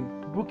wine,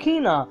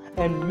 Burkina,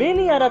 and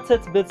many other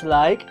tidbits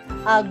like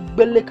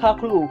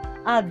Agbelekaklo,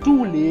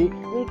 Adule,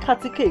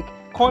 Nkati cake,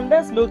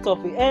 condensed milk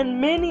toffee,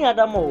 and many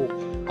other more.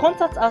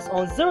 Contact us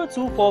on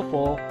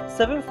 0244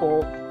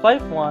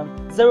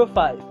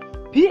 745105.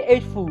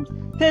 PH Food,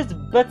 tastes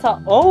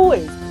better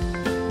always.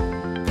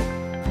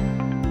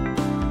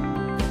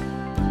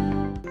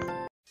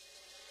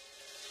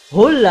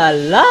 Oh la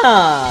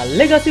la!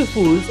 Legacy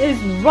Foods is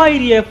right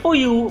here for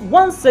you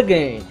once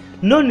again.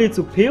 No need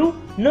to peel,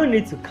 no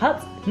need to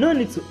cut, no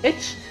need to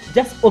itch.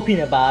 Just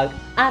open a bag,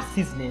 add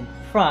seasoning,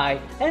 fry,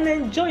 and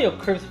enjoy your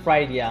crisp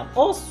fried yam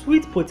or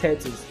sweet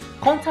potatoes.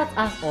 Contact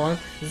us on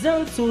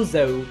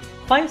 020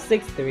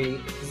 563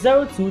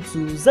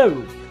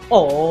 0220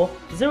 or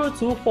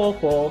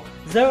 0244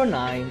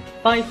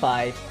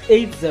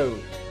 095580.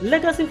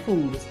 Legacy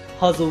Foods,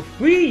 hustle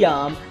free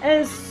yam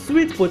and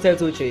sweet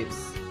potato chips.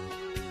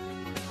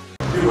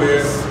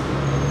 Viewers,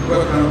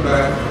 welcome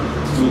back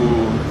to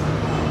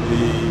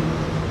the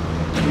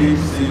hymn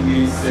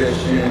singing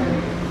session,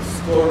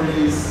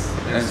 stories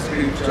and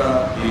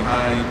scripture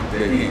behind the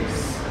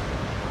hymns.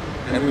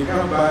 And we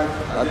come back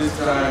at this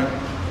time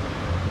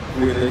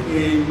with the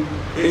hymn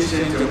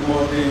Ancient and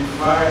Modern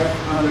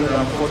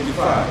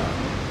 545.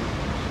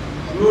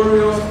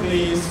 Glorious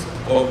things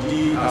of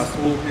thee are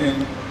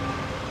spoken,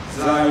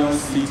 Zion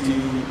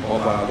city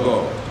of our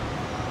God.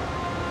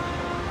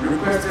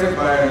 Requested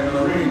by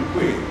Noreen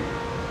Quay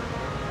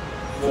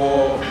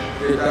for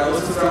the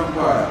Diocesan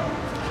Choir,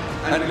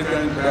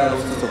 Anglican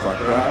Diocese of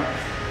Accra,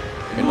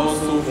 and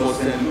also for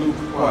St. Luke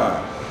Choir.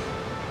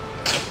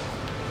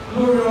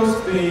 Glorious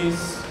things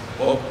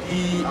of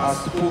thee are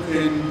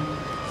spoken,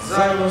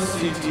 Zion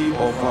city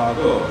of our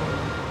God.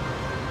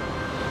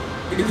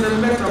 It is a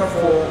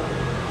metaphor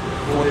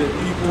for the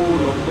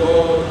people of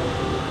God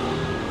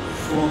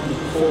for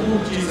whom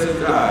Jesus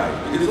died.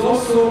 It is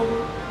also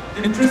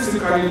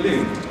intrinsically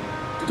linked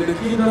to the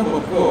kingdom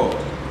of God,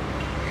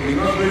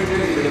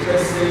 inaugurated in the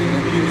person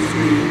and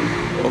ministry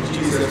of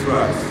Jesus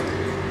Christ.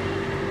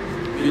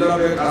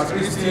 Beloved, as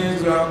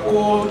Christians, we are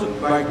called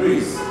by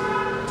grace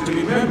to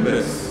be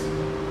members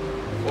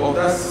of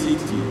that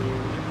city,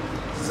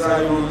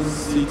 Zion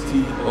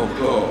city of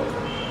God.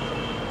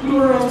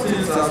 Glorious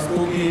things are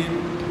spoken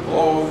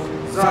of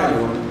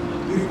Zion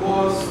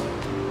because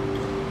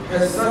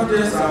her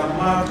subjects are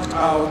marked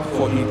out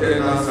for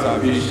eternal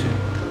salvation.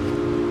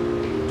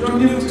 John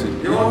Newton,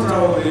 the author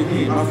of the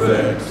hymn,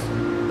 affirms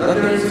that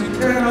there is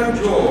eternal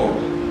joy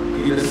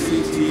in the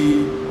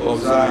city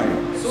of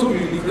Zion. So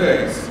he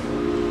declares,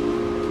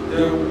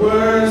 the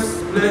world's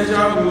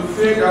pleasure will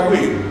fade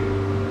away,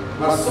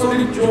 but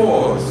solid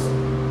joys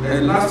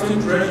and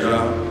lasting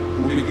treasure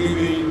will be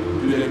given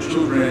to the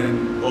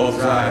children of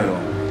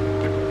Zion.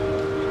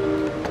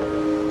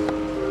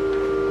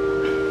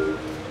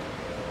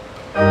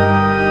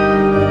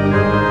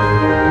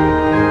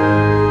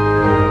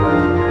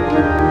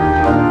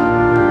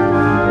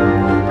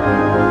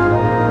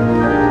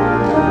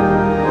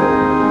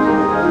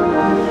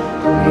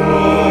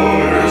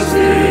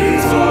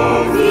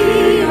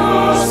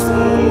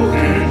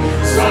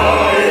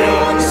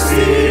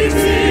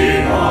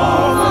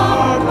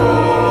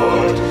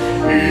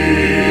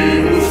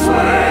 He whose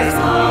sweat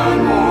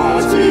and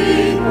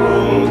mercy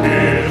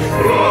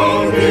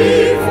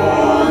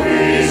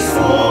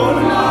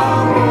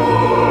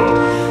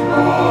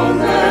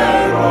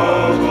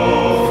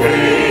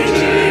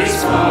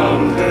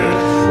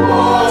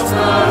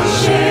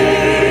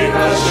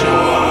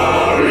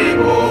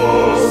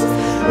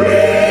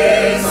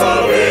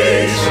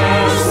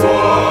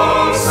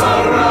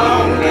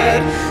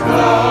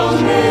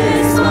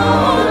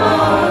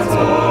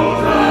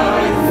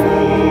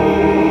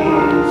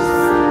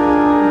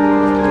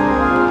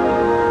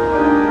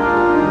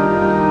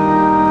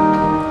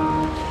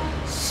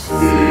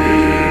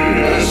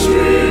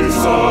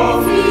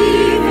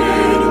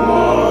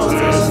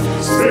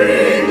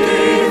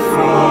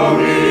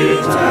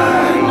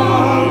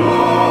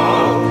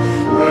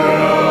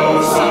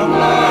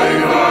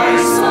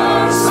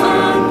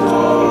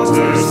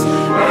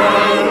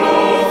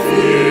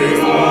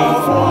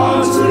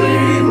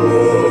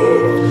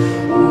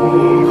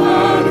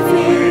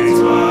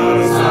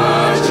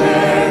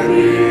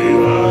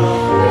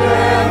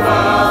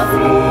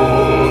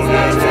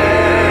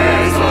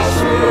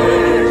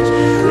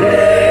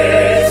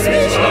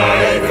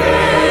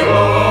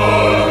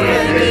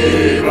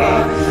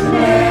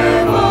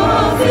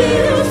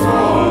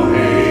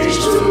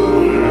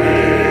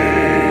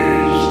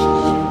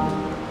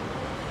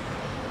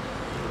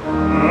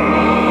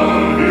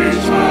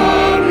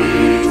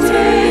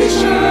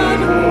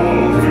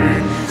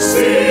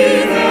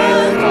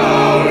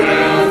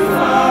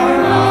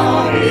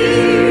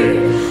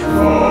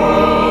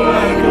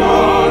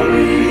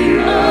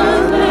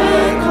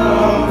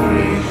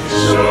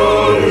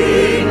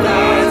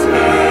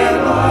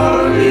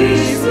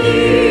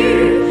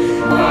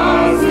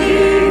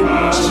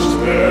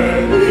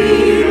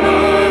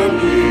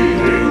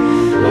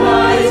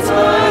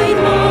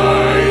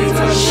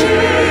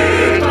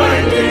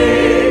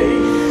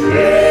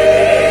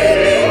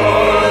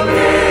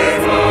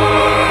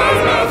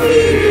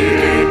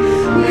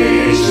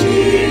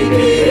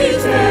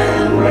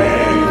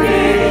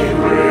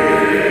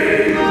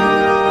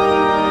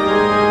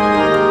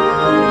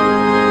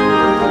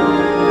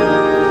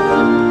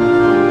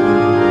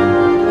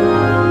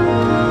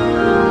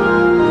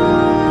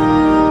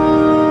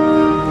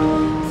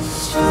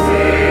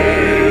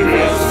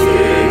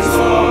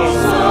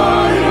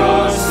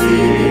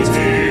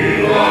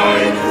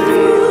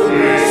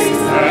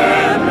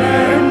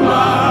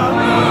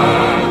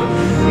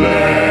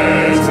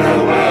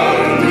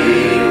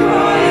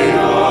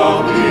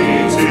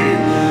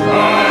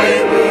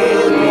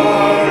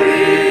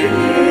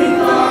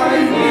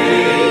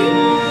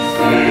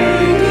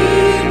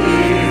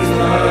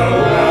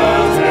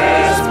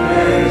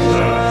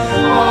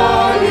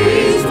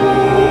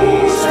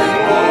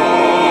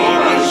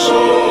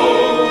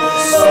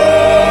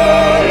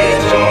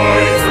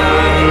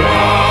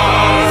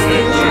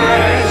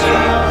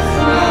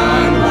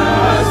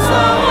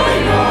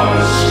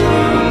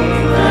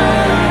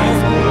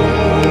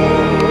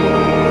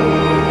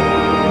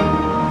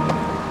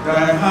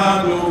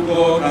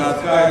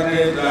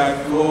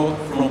God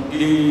from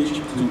age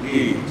to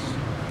age.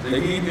 The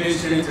hymn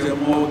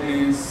ancient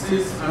modern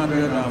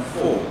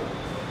 604,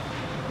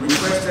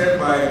 requested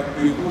by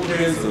Piku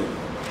Hazel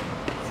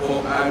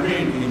for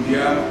Irene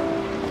India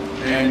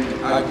and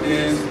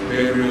Agnes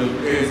Beryl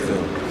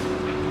Hazel.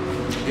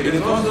 It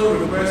is also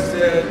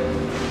requested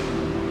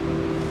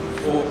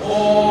for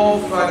all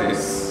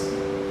fathers,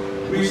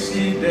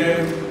 wishing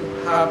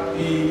them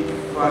Happy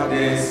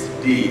Father's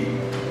Day.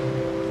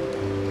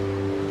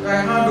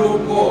 Thy hand, O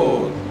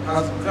God,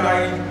 has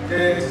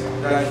guided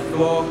thy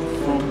flock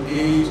from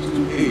age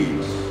to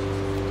age.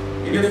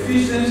 In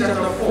Ephesians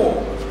chapter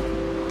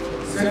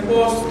 4, St.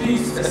 Paul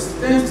speaks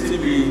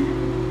extensively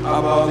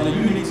about the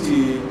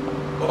unity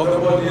of the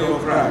body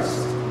of Christ,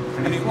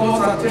 and he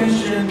calls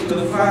attention to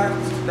the fact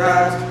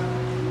that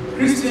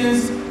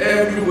Christians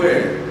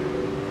everywhere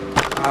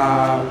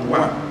are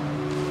one.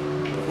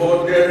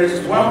 For there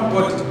is one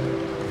body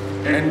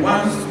and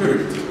one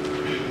spirit,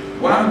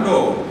 one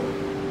Lord,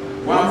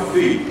 one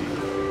faith,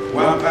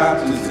 one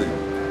baptism.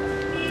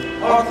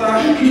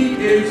 Author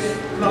E.H.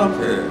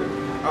 Plumpton,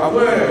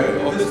 aware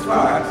of this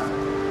fact,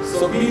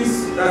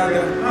 submits that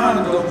the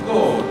hand of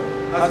God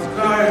has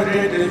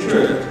guided the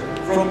church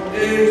from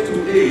age to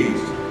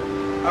age,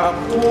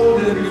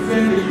 uphold and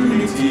defend the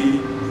unity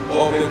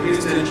of the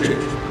Christian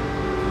church.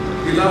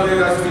 Beloved,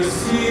 as we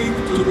seek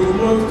to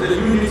promote the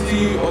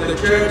unity of the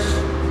church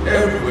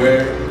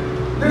everywhere,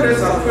 let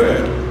us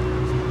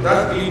affirm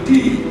that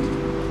indeed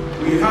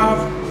we have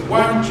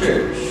one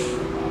church,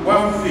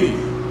 one faith,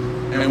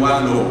 and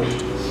one Lord.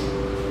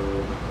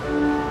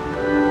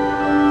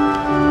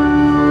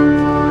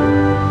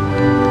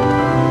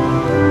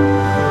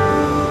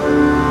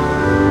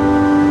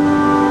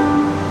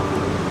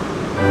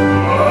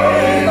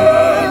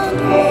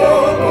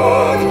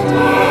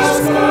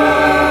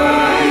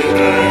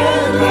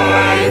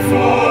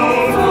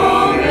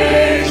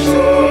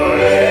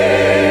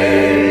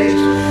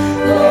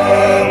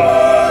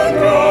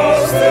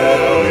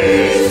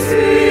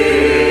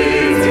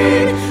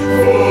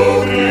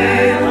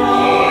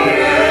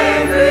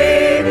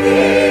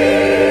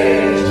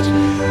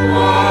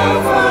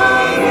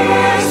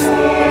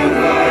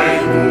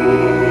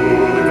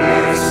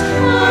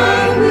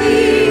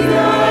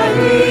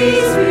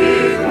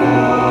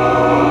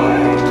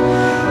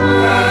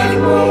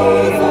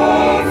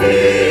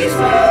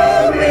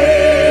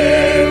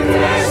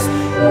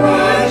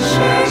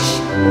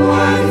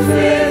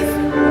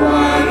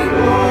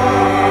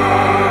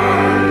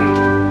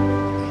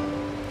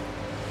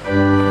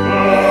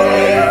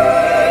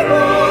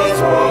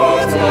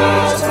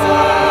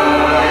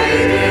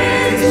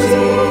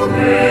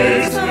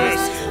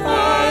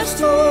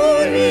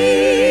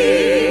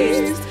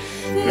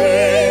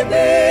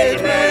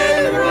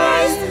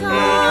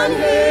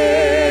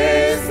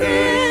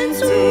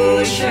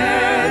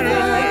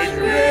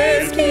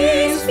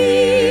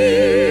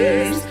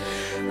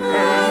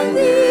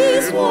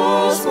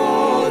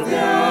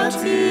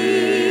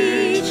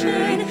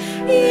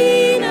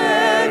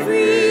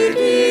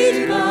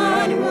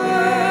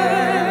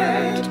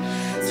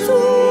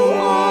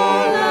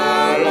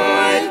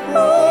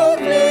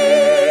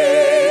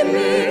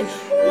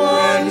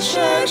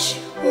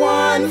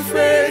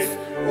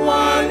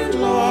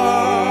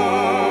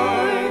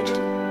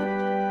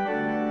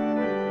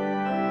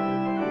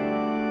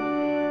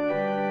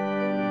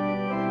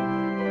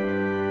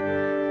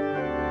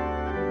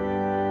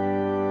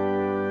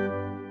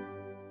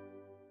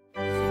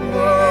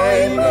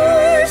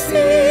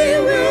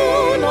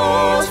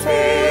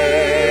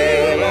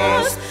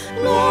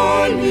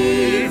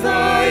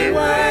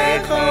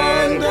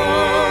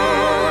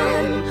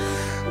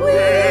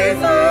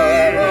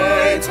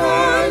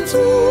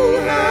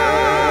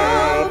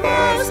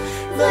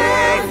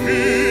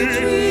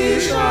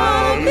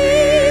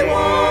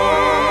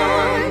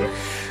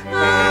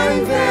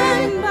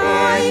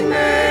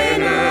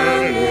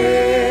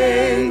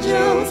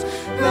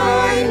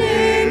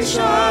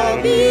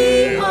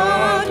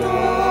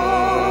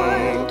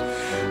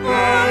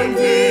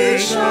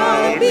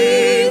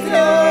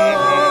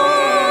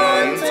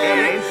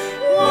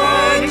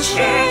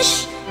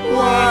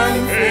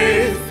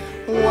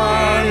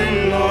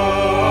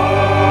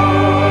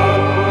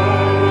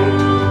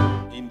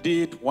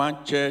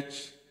 One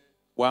church,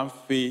 one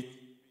faith,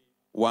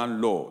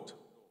 one Lord.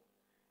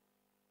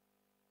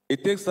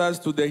 It takes us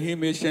to the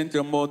hymn ancient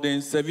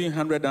modern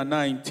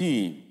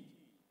 719.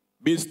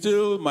 Be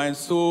still, my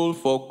soul,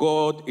 for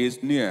God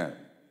is near.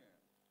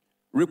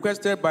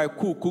 Requested by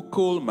Kuku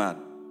Coleman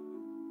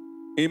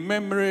in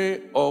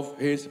memory of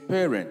his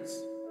parents,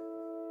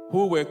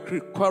 who were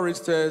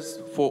choristers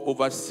for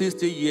over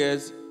 60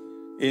 years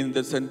in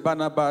the St.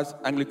 Barnabas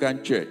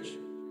Anglican Church.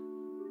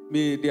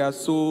 May their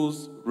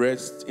souls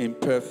rest in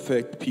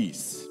perfect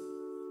peace.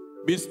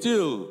 Be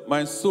still,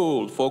 my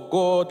soul, for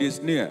God is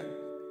near.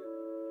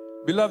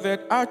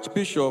 Beloved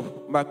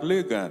Archbishop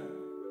McLagan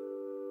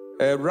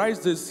writes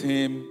this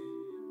hymn,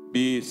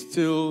 Be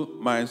still,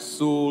 my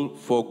soul,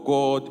 for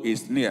God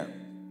is near.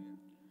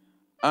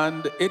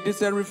 And it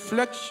is a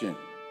reflection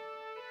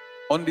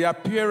on the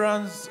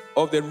appearance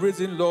of the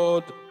risen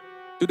Lord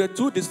to the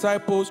two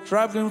disciples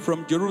traveling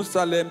from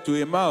Jerusalem to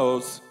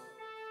Emmaus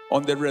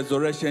on the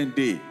resurrection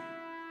day.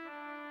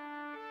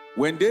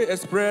 When they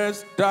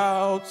expressed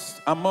doubts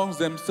amongst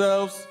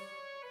themselves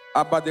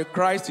about the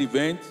Christ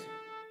event,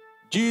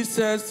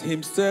 Jesus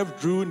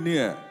himself drew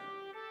near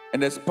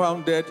and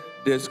expounded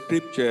the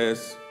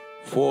scriptures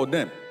for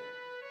them.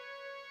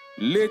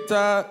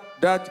 Later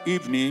that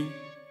evening,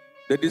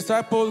 the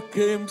disciples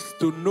came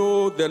to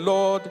know the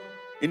Lord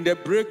in the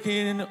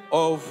breaking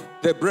of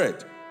the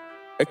bread,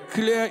 a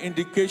clear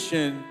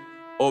indication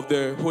of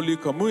the Holy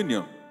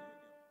Communion.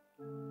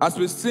 As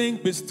we sing,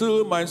 "Be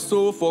still my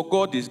soul, for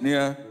God is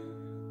near,"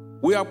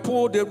 we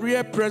uphold the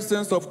real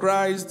presence of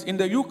Christ in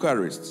the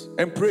Eucharist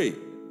and pray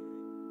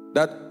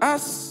that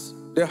as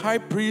the high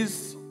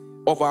priest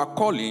of our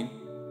calling,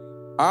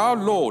 our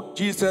Lord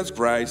Jesus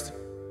Christ,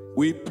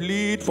 will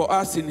plead for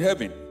us in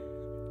heaven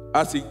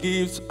as he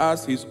gives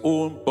us his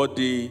own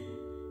body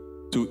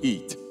to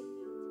eat.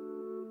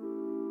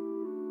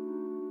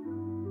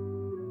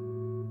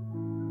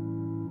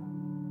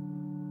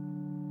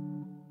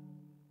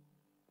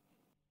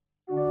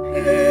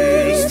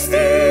 Be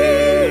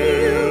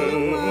still,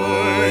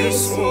 my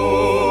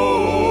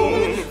soul,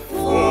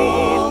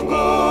 for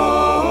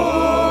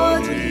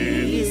God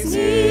is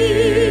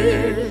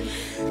near.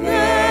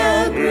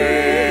 The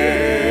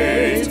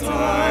great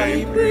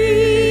high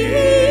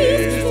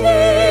priest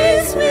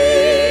is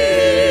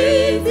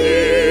with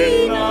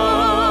thee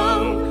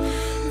now.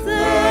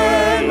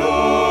 The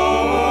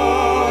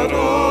Lord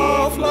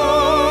of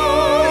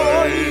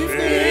life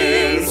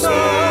himself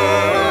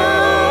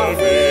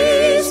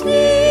is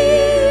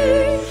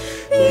near,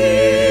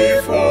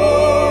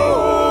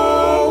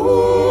 before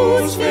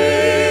whose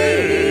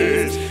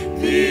face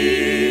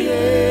the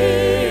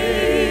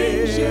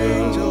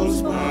angels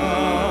bow.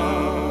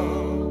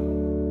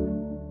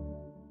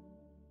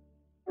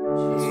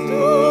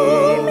 To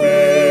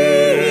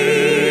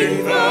make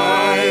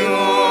thy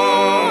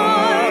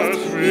heart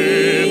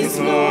his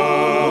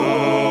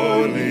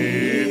lowly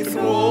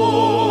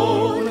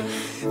throne,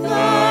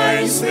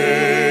 thy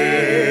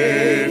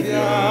Savior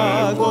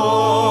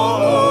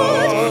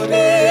God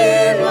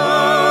in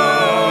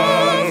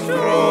love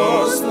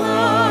draws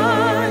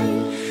nigh.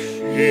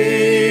 He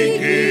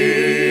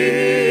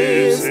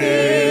gives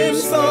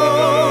himself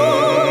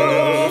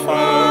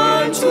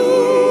unto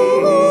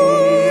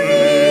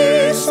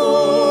his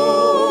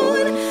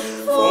own,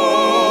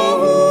 for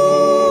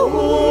whom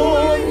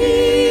he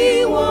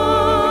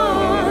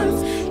once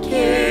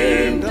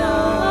came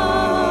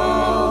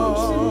down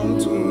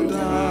to die.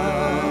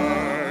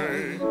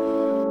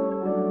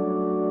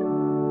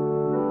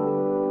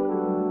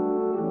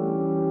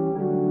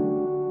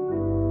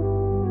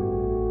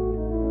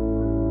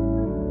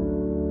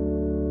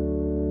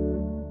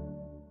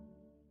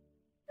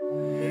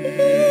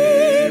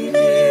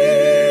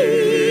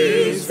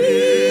 Please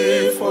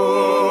before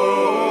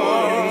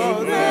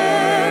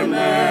the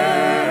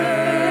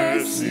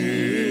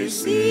mercy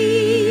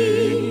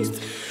seat,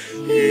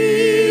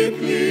 he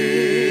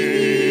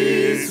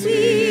pleads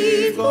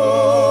with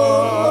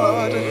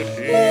God,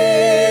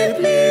 he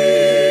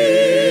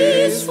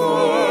pleads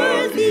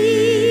for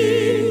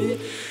thee.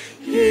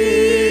 He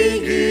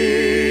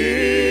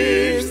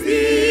gives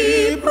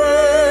thee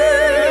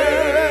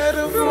bread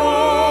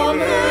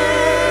from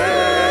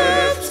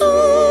earth to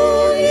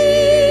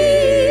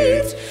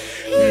eat,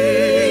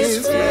 his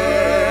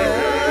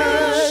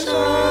flesh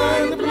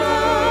and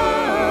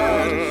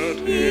blood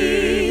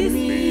in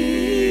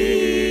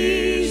mystery.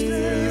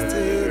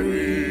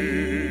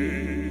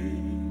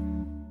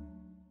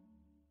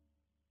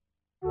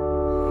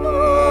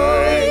 I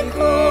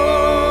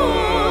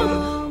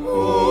come, O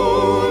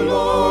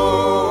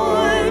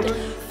Lord,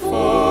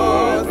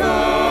 for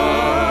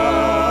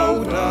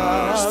thou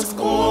dost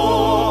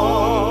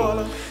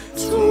call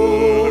to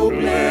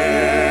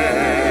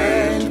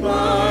blend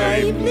my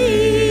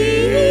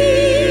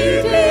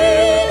pleading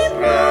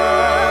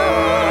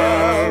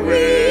prayer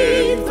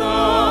with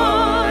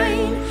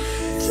thine.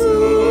 To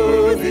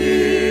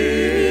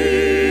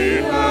thee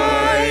I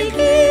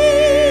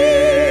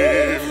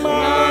give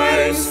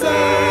myself,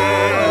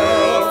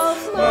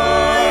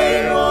 my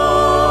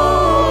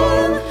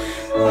own,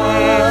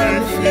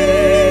 and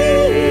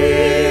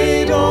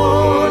feed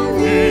on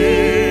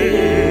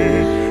thee,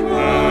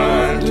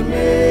 and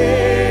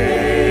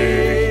make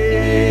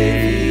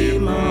thee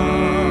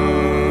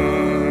mine.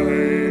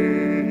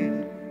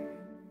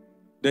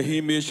 The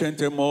hymn is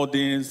chanted more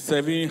than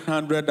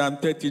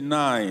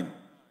 739.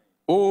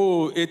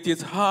 Oh, it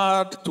is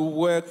hard to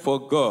work for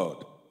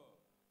God.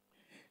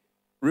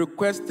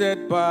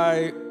 Requested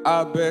by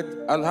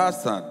Albert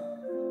Al-Hassan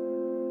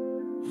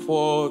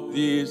for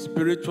the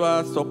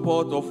spiritual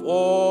support of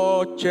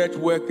all church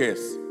workers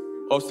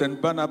of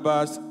St.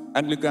 Barnabas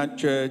Anglican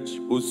Church,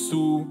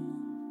 Osu.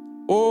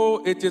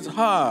 Oh, it is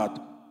hard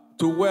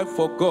to work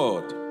for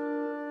God.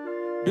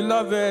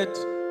 Beloved,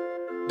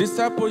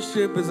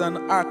 discipleship is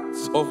an act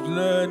of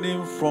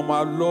learning from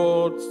our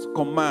Lord's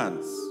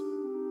commands.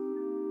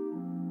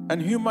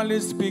 And humanly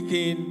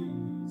speaking,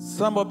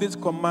 some of these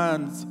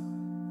commands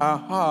are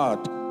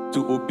hard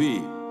to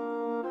obey.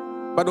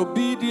 But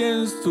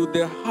obedience to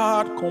the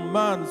hard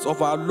commands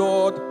of our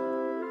Lord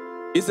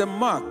is a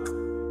mark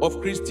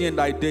of Christian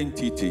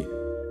identity.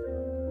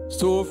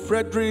 So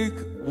Frederick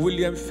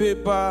William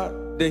Faber,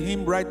 the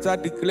hymn writer,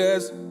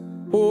 declares,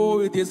 "Oh,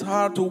 it is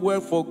hard to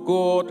work for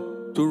God,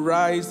 to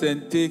rise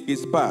and take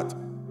his part.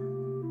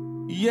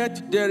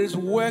 Yet there is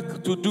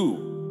work to do,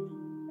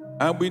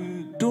 and we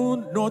do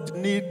not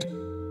need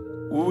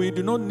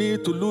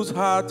to lose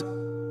heart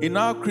in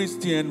our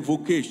Christian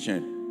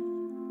vocation.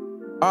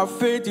 Our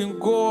faith in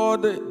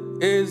God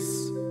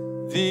is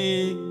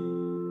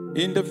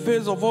in the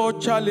face of all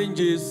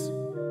challenges,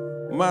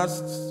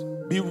 must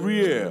be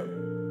real.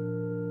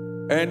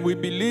 And we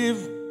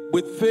believe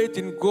with faith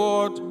in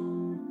God,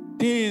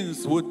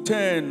 things will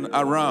turn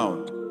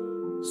around."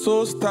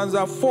 So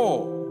stanza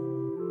 4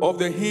 of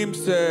the hymn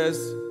says,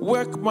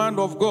 "Workman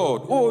of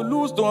God, oh,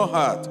 lose no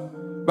heart,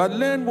 but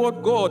learn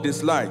what God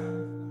is like.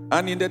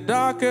 And in the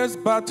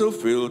darkest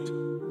battlefield,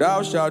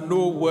 thou shalt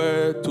know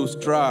where to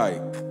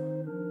strike."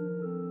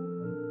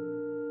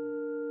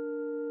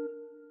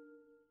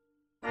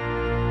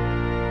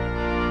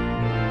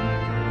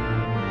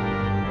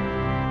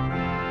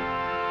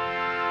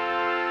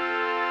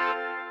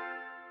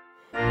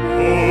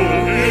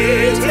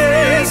 It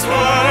is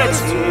hard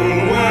to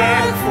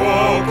work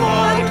for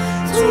God,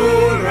 to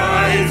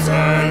rise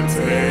and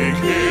take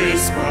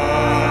his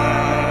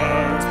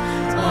part.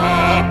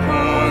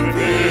 Upon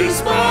this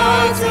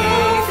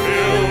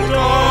battlefield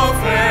of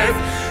earth,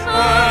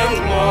 and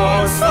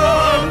more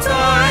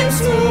sometimes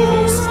to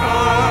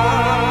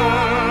start.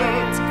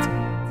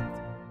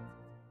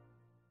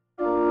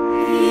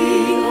 He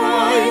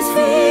hides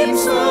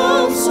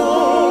himself so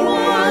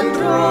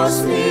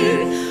wondrously,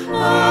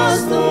 as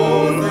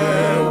though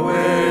there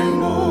were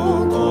no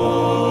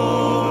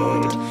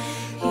God.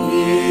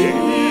 He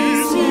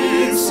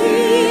is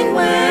seen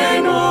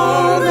when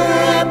all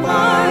the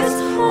parts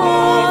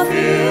of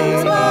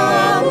his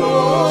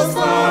bubbles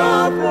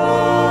abroad.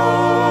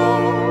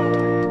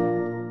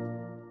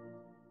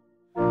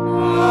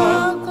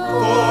 Our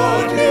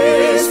God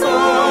is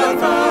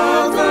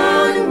farther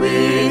than we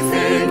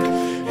think,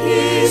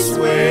 his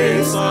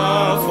ways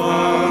are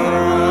far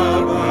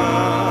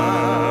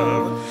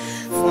above,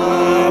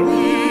 far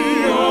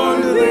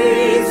beyond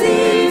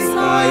reason's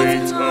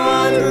height,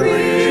 and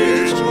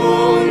reached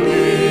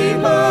only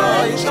by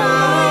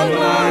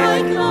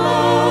childlike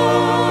love.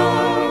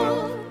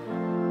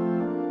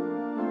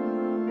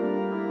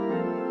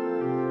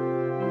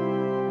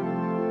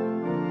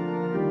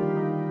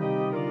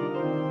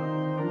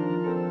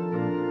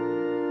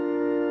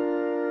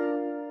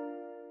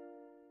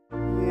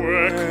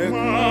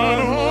 Workman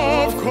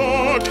of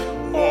God,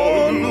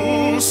 oh,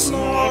 lose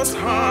not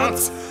heart,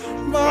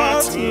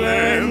 but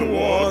learn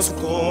what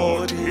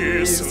God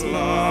is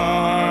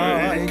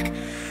like.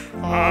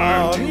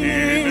 And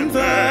in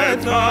the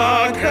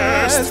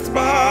darkest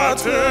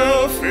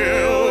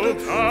battlefield,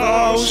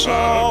 thou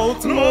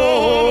shalt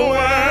know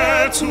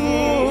where to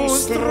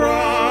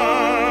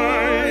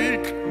strike.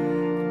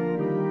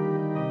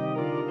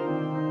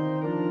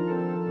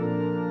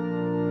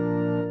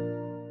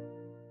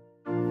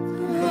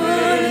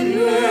 Then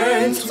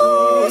learn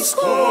to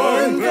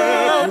scorn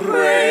the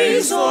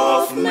praise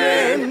of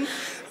men,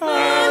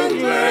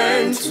 and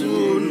learn to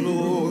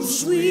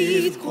lose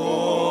with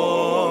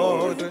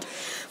God.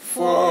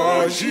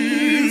 For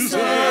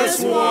Jesus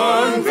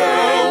won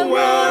the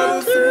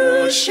world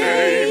through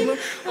shame,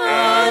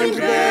 and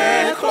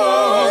the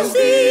cause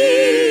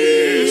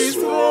is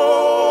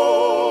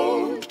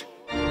wronged.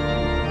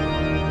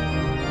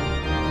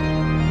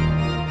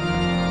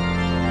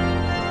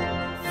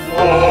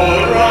 For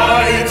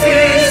right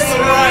is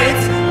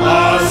right,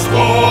 as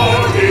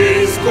God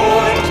is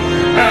God,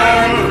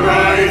 and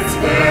right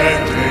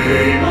that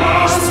they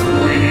must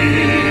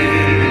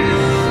win.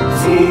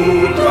 To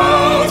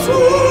doubt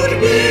would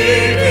be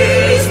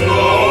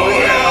disloyalty,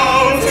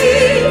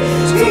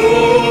 to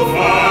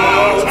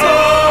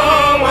falter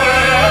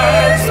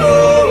where to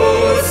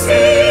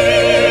sin.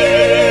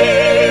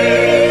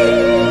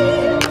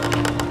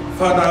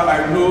 Father, I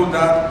know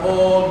that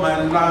all my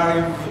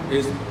life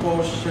is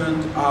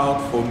portioned out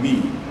for me.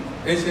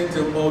 Ancient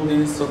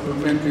Emboldened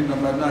Supplementary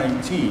number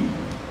 19,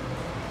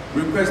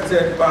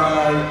 requested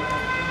by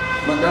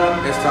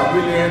Madame Esther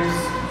Williams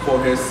for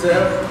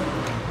herself,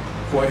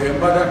 for her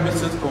mother,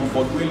 Mrs.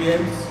 Comfort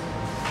Williams,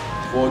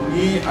 for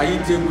Nee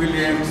Aite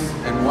Williams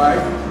and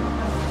wife,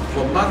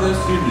 for Mother's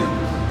Union,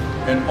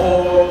 and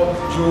all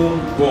June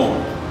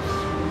born.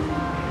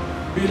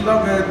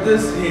 Beloved,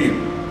 this hymn,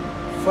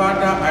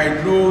 Father,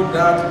 I know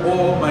that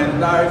all my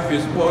life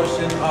is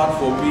portioned out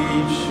for me,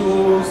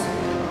 shows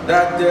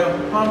that the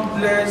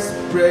humblest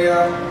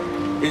prayer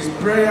is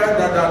prayer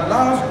that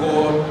allows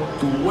God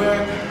to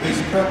work his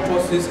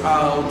purposes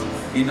out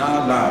in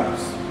our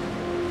lives.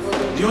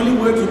 The only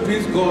way to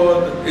please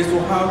God is to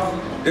have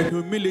the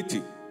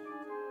humility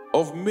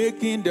of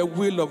making the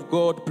will of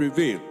God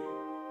prevail.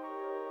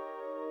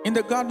 In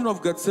the Garden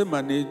of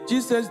Gethsemane,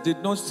 Jesus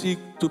did not seek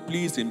to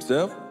please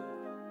himself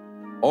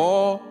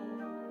or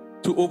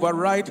to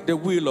override the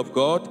will of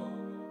God.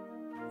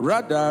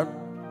 Rather,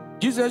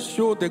 Jesus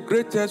showed the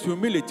greatest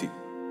humility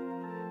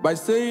by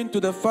saying to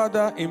the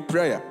Father in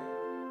prayer,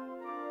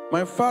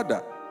 "My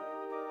Father,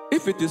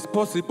 if it is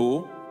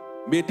possible,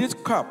 may this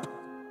cup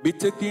be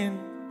taken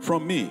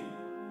from me.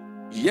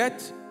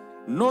 Yet,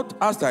 not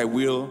as I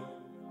will,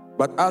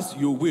 but as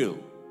you will."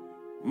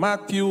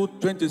 Matthew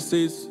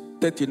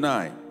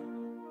 26:39.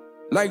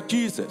 Like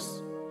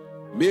Jesus,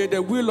 may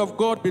the will of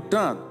God be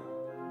done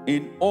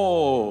in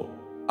all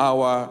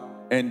our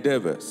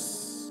endeavors.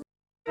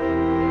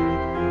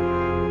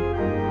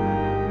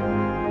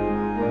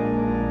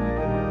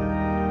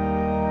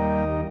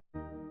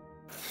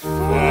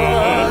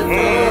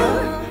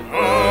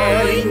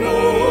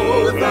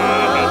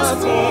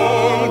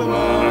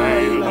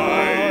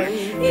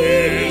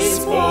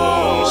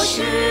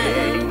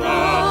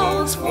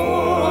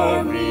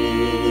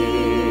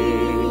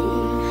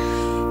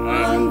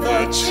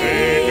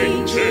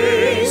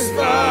 Changes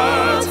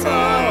that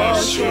are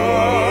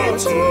sure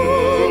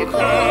to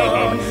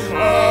come,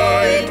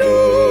 I do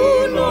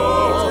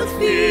not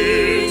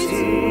fear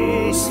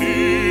to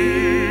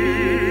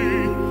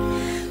see,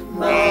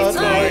 but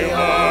I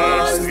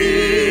ask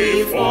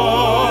thee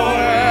for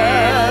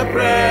a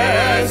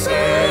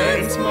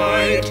present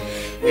mind,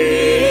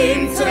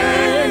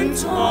 intent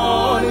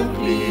on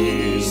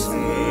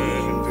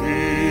pleasing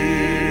thee.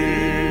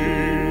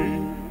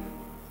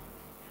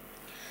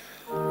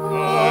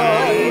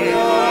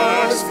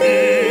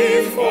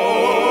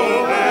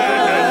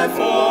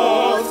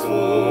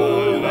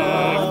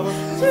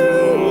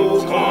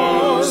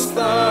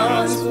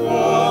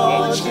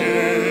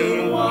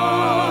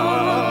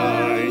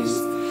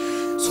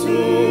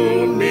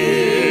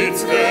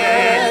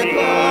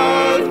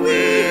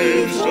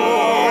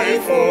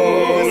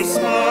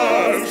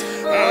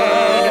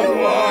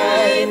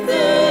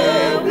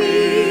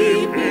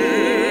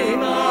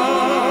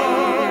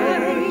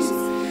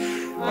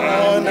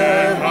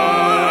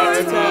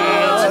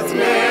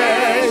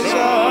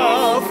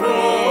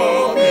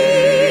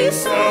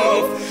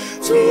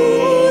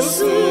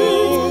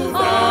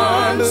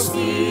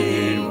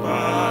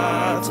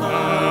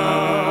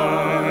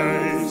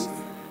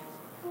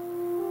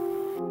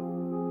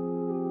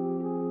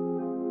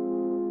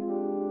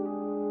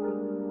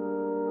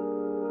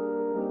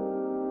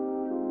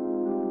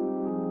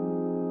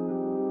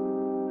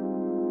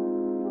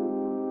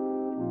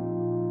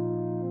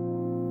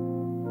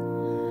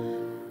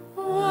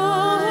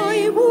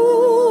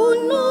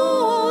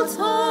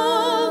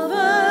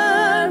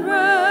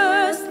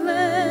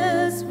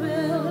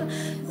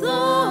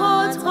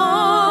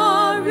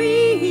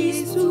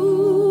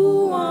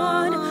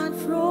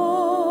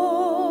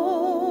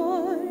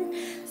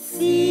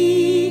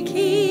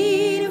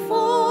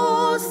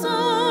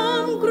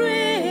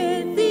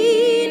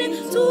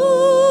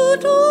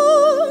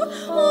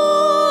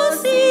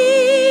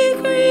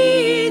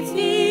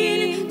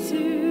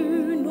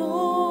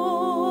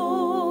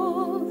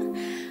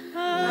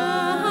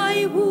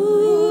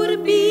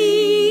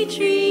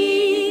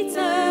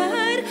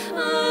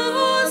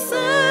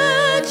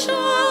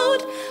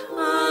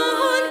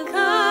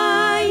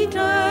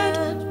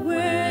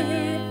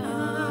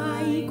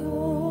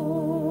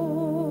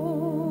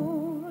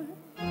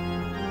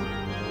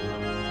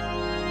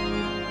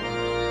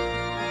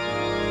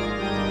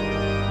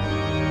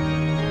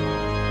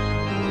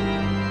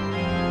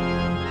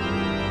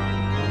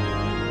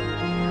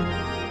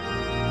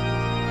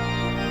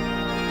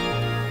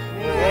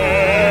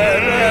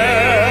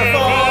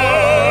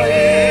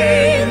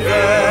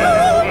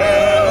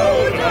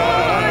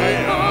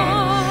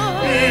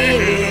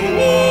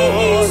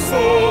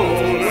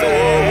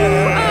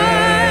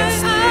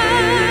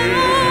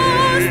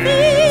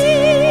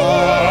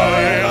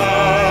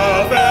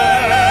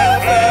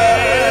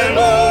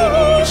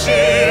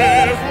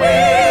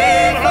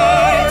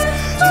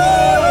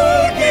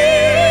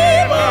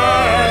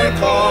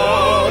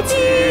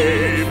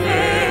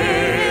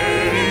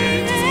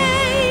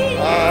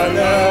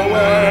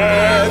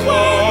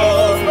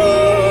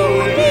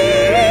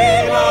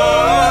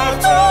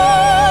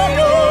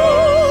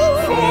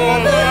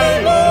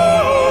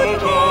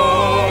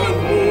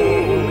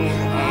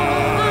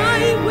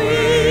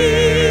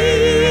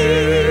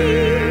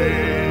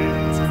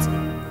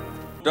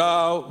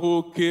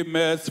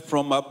 camest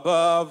from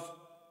above,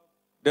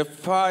 the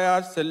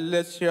fire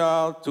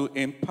celestial to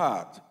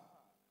impart.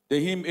 The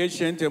hymn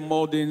Ancient and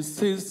Modern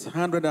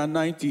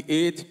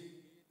 698,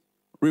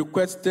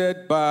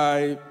 requested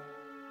by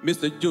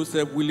Mr.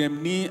 Joseph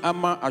William Ni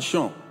Ama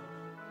Ashon,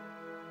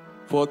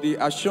 for the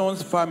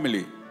Ashon's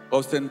family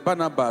of St.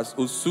 Barnabas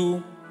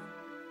Osu,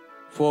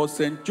 for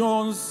St.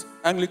 John's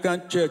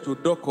Anglican Church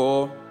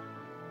Udoko,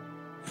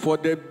 for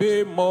the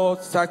Baymore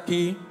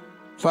Saki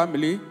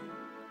family,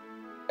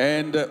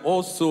 and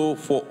also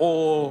for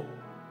all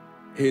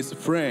his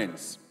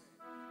friends.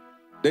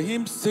 The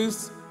hymn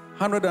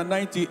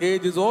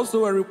 698 is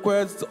also a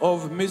request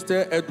of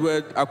Mr.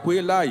 Edward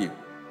Akwelai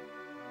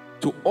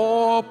to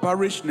all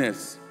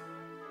parishioners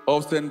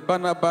of St.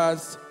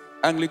 Barnabas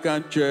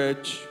Anglican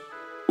Church,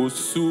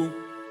 Osu,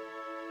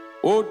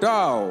 O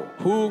thou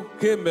who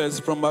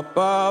camest from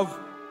above,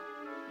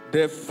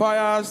 the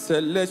fire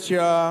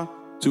celestial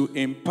to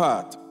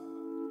impart.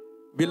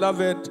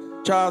 Beloved,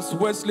 Charles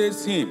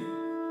Wesley's hymn,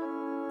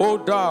 O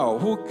thou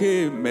who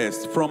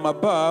camest from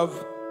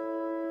above,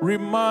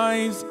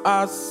 reminds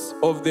us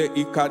of the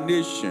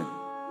incarnation.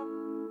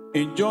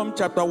 In John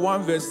chapter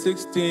 1, verse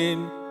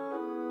 16,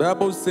 the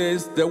Bible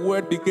says, the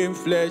Word became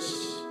flesh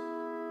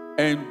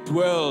and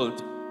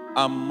dwelt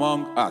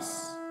among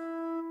us.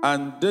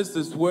 And this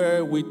is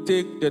where we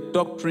take the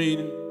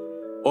doctrine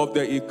of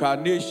the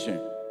incarnation.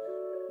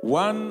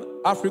 One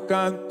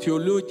African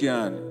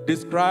theologian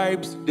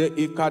describes the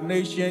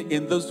incarnation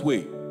in this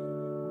way: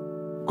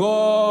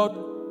 God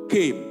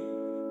came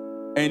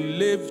and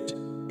lived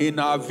in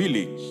our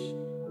village,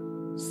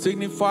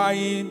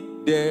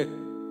 signifying the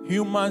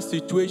human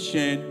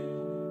situation,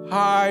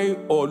 high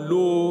or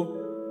low,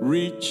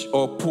 rich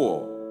or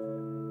poor.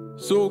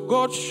 So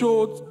God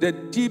showed the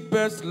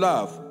deepest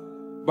love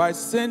by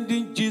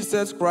sending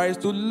Jesus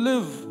Christ to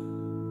live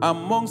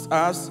amongst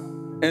us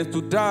and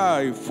to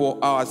die for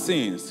our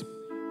sins.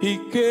 He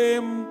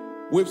came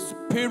with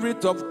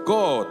Spirit of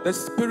God, the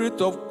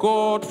Spirit of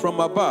God from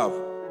above,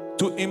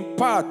 to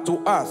impart to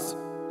us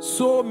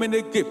so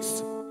many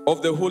gifts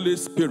of the Holy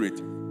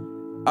Spirit.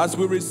 As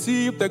we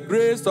receive the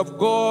grace of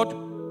God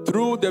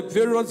through the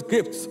various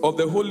gifts of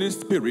the Holy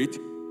Spirit,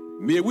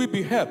 may we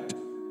be helped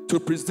to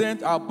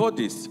present our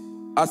bodies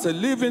as a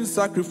living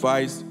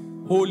sacrifice,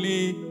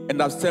 holy and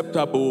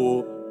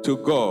acceptable to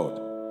God.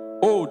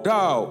 O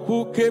thou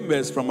who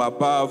camest from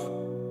above,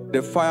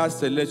 the fire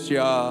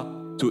celestial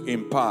to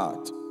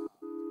impart.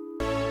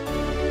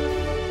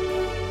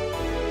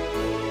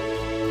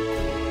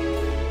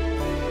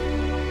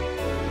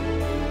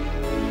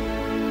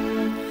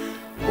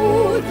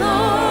 O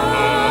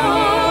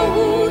thou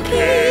who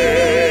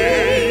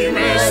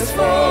camest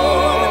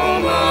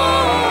from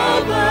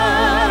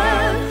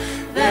above,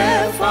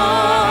 the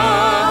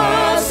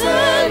fire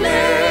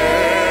celestial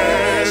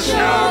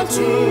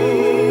to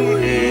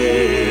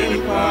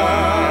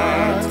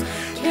impart,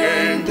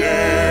 can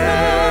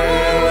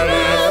dare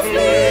the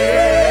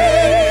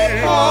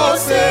flame of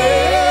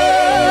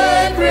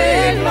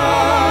sacred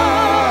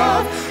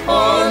love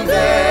on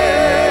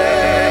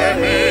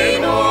them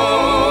in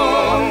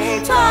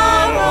altar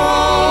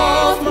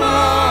of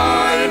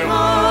mine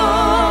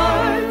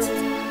heart.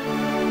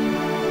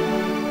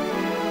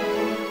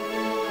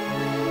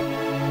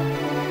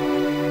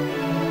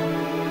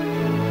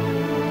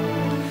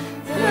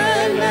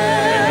 Then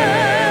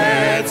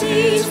let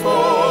it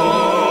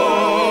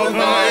for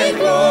thy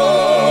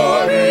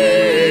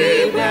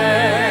glory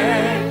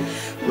burn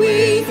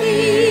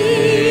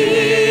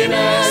within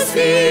us,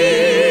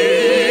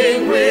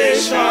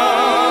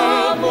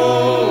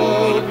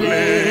 indistinguishable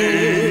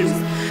blaze,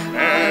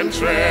 and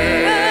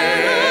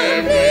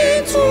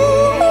trembling to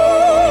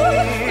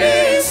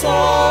its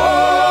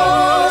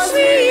source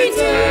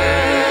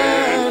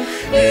return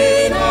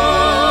in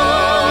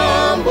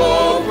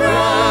humble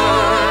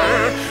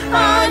prayer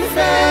and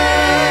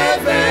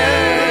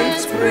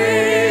fervent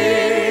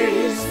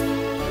praise.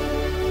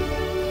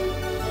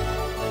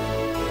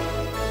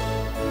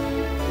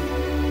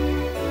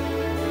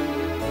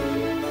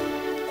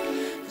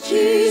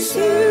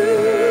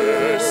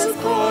 Jesus,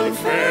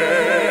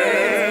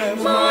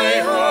 confirm my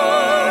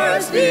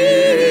heart's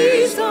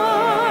desire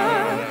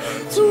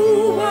to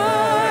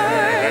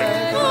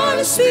work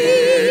and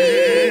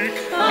seek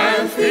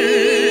and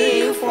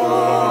think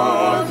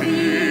for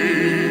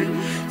thee,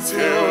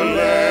 till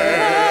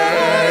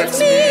let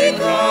me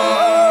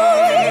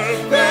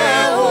guide the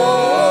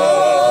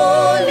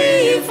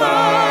holy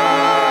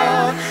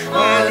fire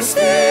and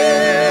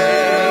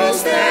still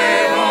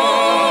stay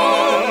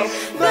on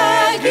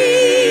the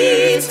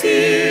gift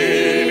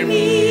in me.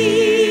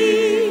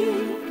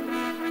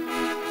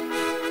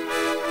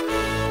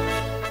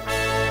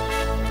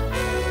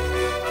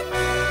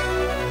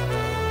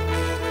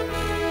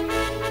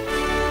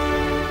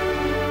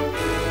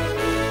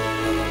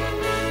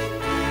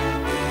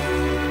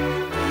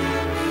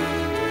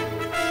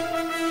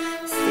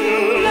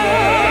 Still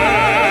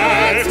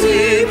let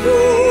me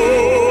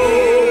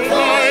prove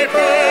thy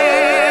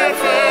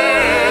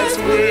perfect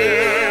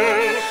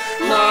will,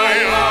 my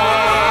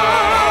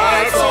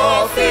heart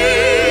of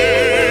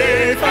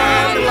faith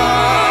and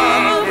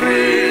love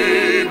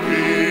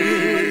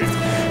repeat,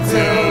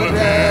 till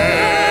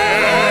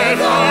then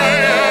thy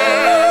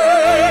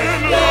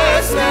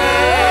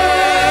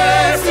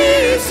endlessness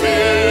is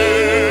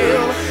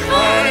still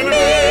and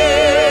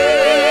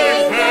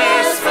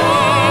meekness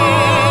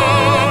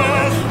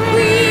come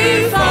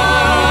with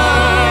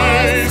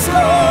eyes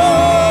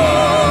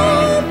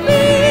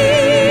complete.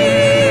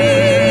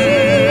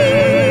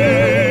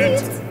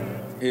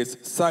 His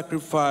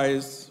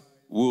sacrifice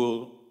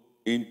will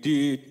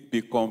indeed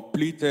be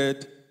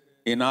completed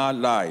in our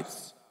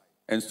lives,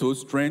 and so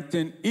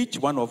strengthen each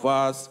one of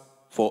us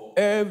for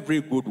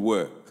every good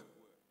work.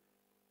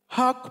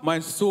 Hark, my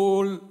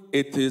soul,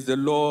 it is the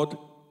Lord,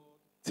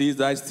 'tis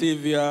thy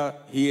Savior,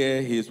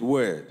 hear his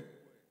word.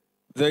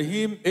 The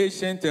hymn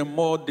Ancient and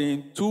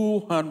Modern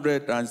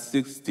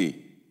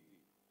 260,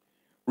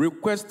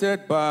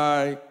 requested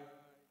by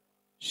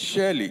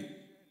Shelley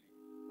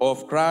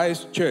of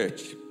Christ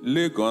Church,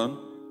 Legon,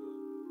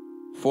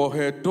 for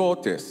her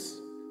daughters.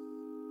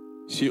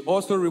 She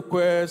also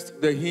requests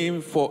the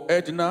hymn for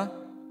Edna,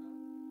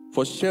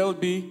 for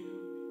Shelby,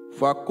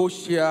 for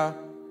Akosia,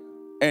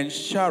 and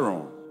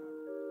Sharon.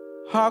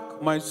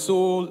 Hark, my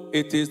soul,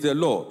 it is the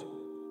Lord.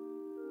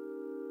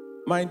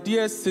 My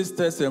dear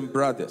sisters and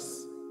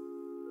brothers,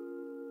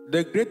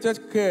 the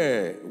greatest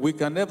care we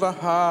can ever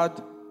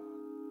have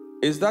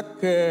is that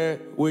care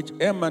which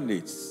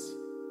emanates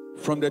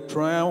from the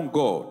triune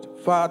God,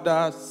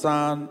 Father,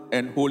 Son,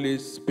 and Holy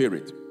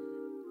Spirit.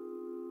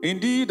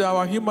 Indeed,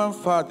 our human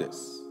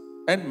fathers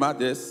and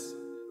mothers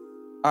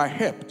are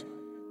helped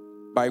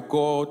by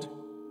God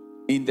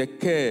in the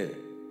care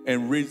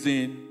and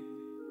raising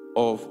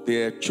of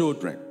their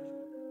children.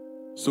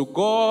 So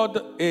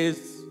God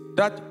is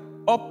that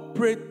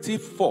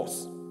operative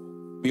force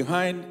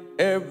behind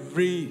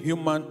every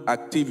human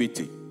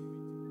activity.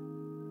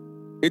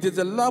 It is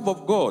the love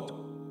of God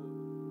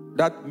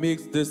that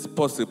makes this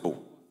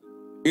possible.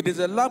 It is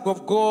the love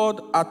of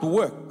God at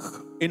work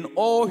in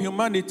all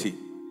humanity,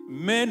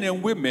 men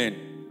and women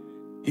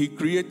He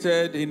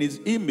created in His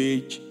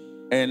image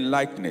and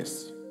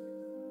likeness.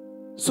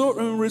 So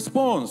in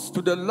response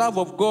to the love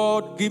of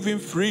God given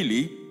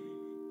freely,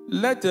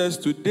 let us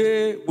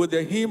today with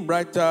the hymn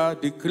writer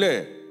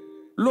declare,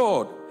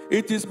 Lord,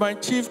 it is my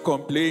chief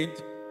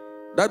complaint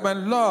that my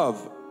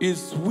love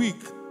is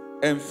weak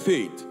and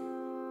faint.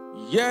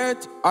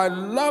 Yet I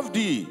love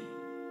thee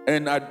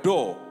and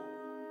adore.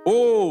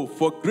 Oh,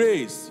 for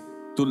grace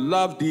to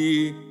love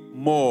thee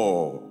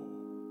more.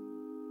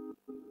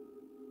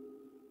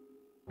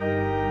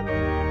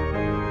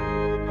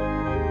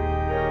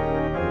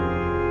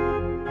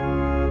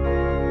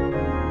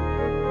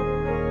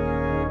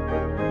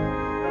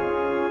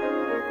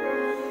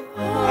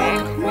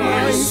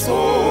 My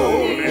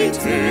soul, it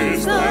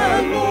is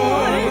the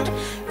Lord,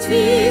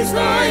 'tis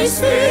thy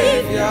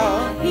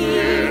Savior,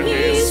 hear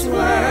his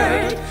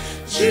word.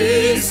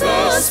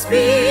 Jesus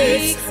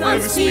speaks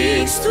and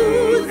speaks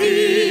to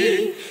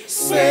thee,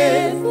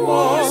 save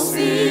for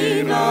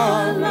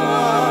sinner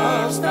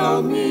lovest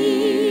thou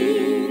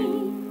me.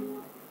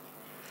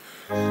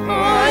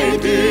 I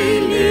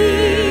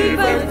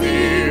delivered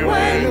thee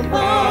when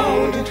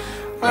bound,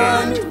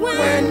 and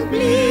when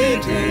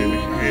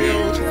bleeding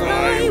healed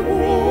thy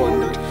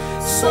wound,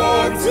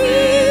 sought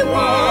thee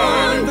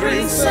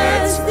wandering,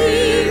 set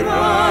thee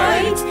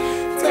right,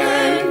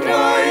 turned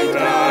thy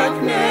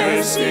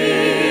darkness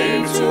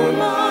into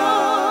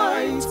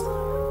light.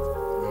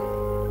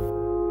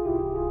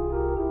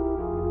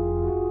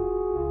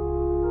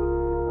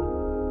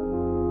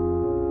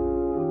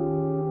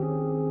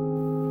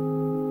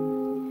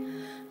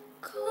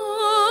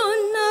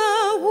 Gone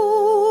a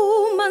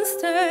woman's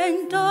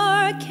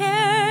tender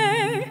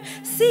care,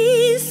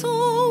 see,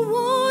 so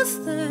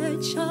was the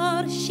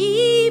child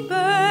she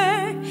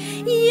bare.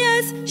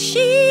 Yes,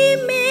 she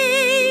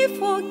may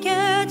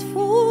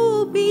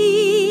forgetful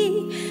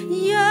be,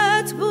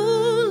 yet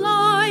will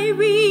I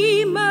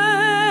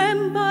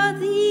remember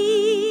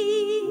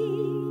thee.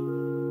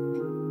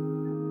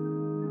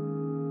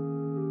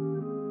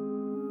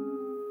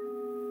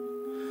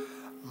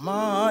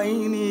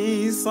 Mine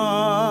is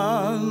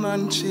an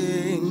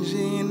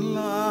unchanging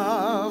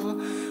love,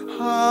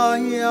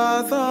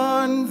 higher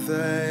than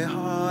the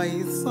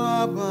heights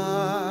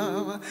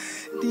above,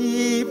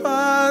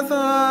 deeper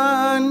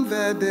than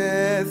the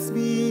depths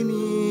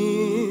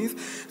beneath,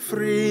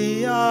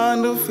 free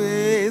and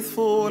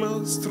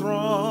faithful,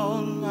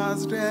 strong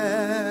as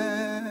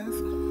death.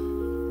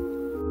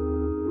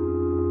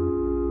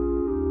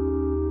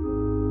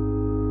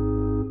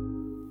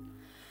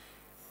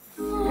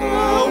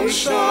 Thou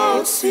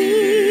shalt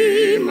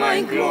see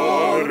my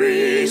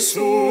glory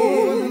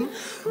soon,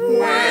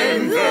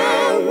 when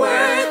the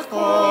work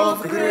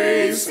of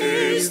grace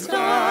is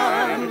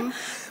done.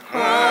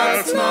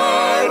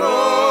 Partner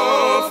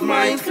of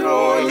my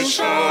throne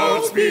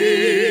shalt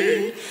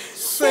be,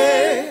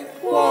 say,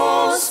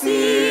 was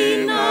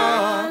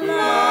sinner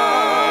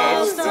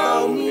lovest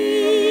thou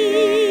me?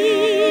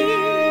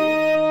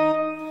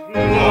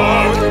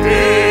 Lord,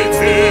 it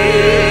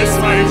is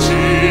my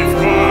chief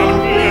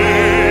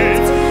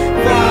complaint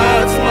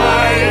that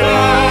my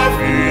love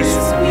is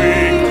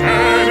weak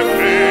and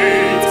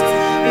faint,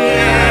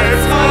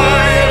 yet I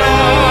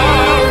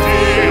love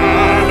thee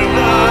and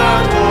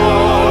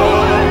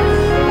adore.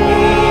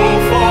 Oh,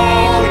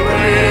 for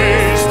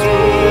grace to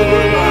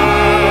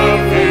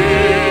love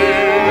thee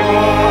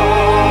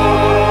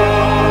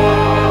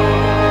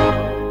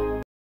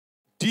more.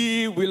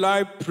 Thee will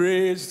I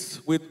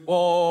praise with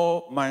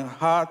all my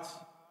heart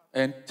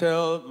and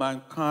tell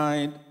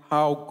mankind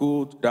how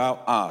good thou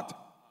art.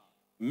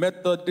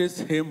 Methodist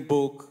Hymn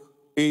Book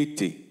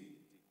 80.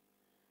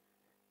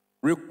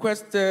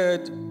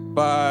 Requested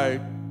by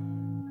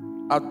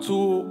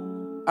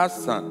Atu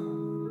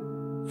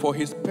Asan for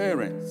his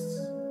parents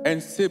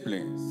and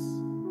siblings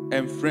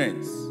and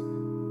friends.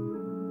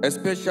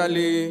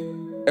 especially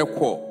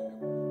Eko,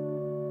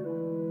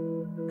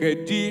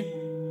 Kedi,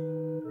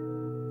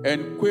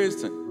 and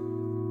Quason,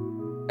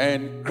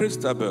 and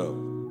Christabel.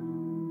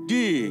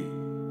 Thee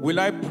will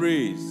I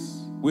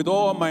praise with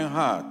all my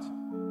heart.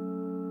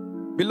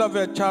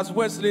 Beloved, Charles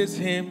Wesley's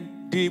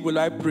hymn, Thee will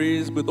I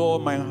praise with all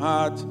my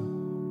heart,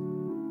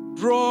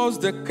 draws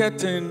the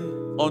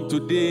curtain on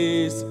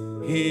today's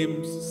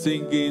hymn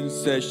singing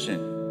session.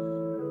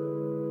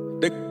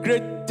 The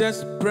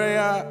greatest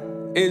prayer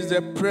is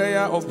the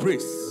prayer of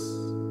praise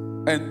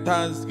and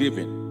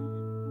thanksgiving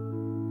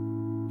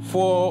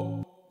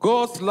for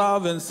God's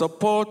love and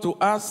support to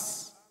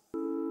us.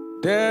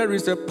 There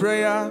is a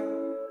prayer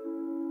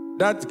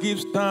that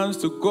gives thanks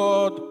to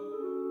God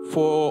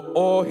for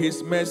all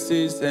his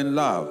mercies and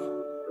love.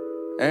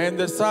 And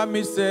the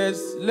psalmist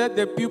says, let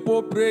the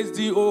people praise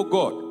thee, O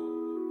God.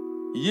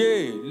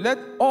 Yea, let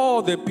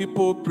all the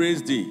people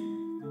praise thee.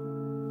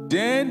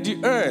 Then the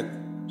earth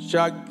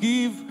shall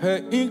give her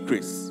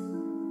increase,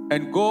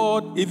 and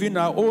God, even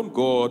our own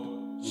God,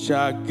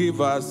 shall give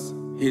us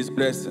his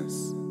blessings.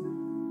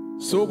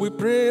 So we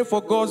pray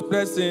for God's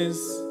blessings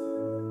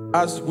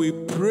as we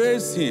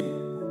praise him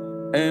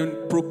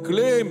and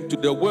proclaim to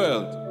the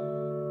world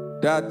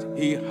that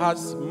he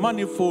has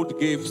manifold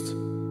gifts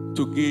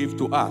to give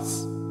to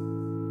us.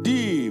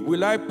 Thee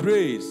will I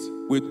praise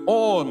with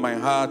all my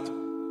heart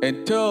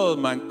and tell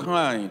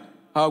mankind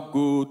how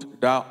good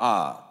thou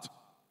art.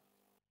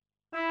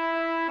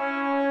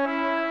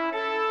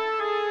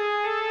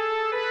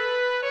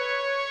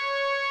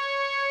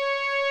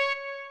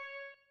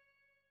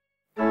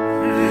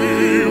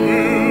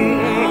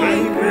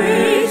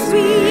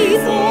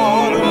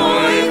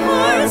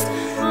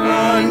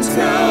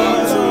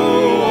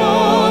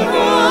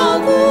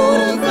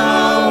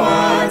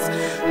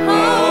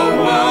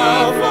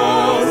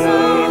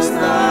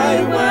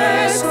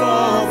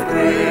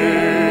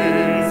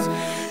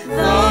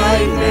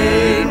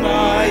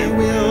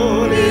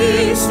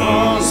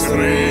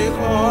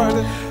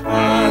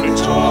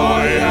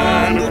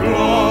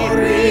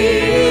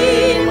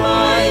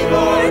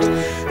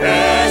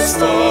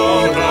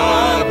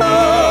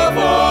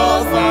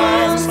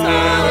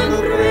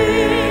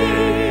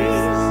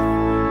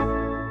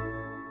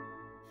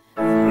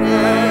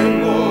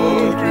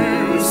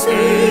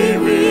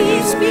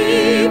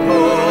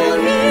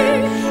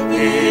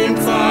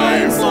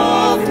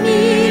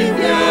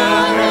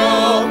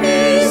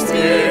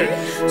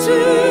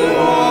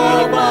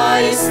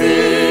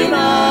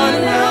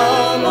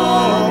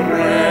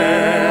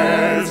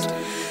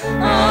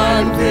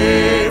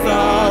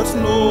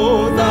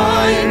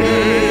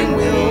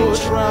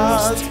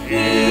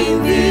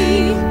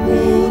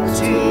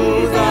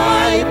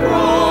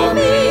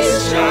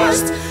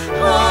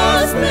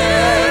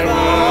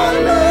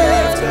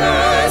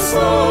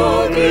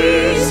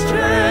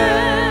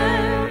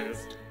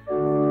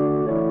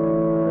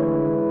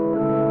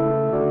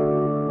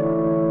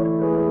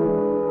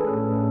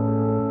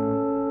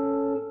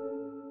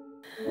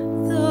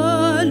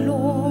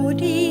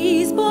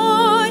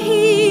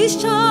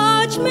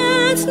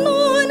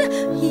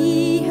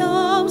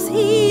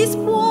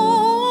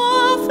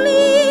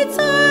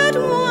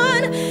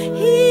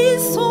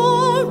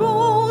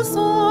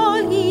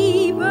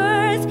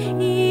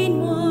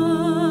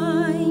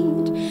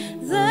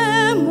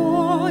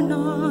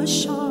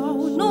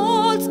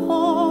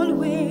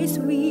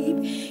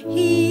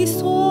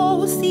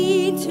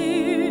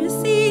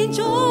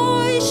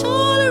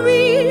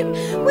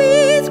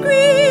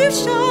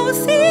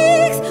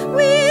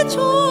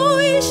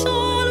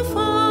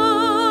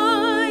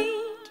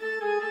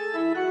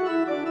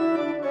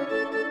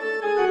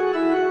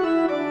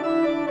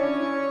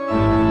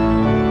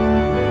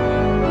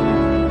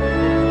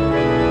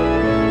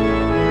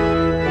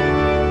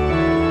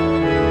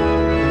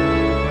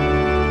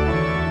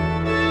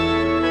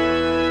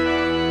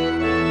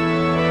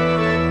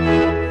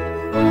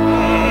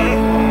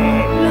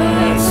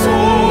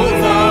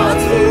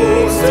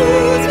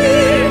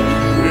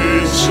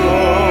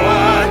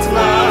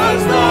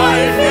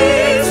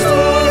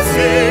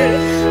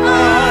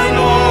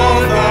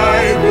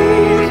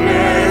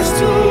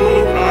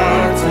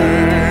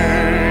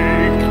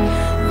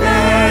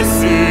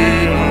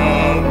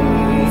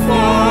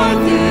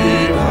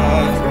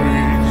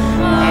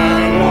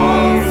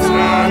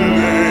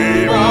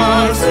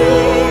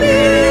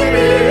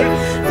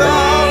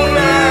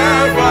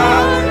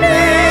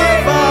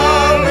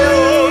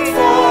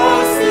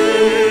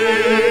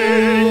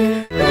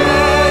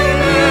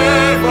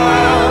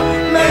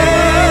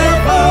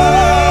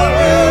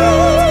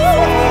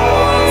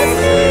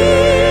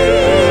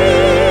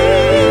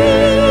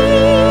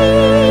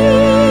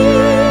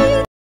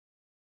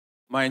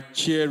 My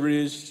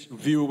cherished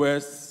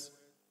viewers,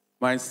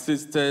 my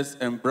sisters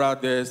and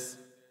brothers,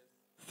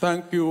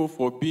 thank you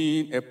for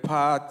being a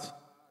part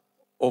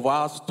of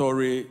our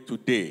story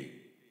today.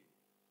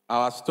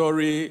 Our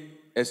story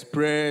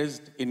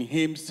expressed in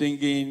hymn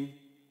singing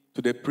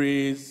to the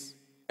praise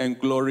and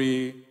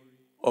glory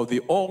of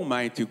the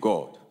Almighty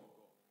God.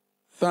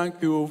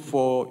 Thank you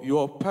for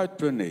your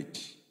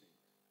patronage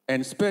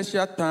And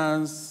special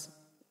thanks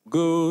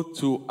go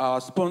to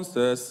our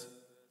sponsors,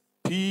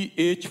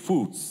 PH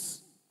Foods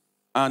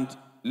and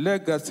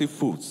Legacy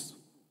Foods,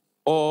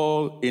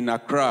 all in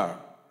Accra.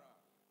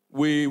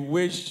 We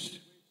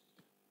wish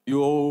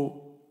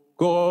you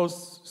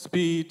God's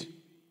speed,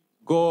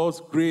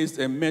 God's grace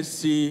and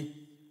mercy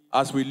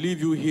as we leave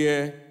you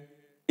here,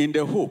 in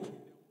the hope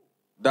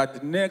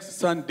that next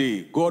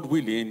Sunday, God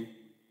willing,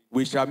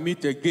 we shall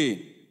meet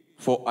again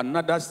for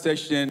another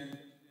session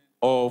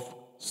of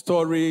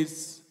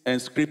stories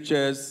and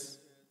scriptures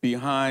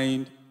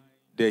behind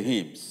the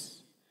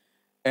hymns.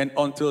 And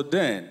until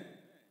then,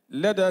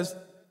 let us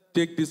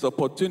take this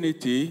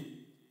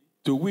opportunity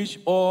to wish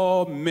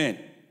all men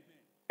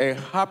a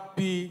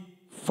happy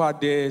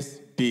Father's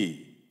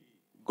Day.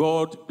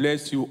 God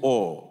bless you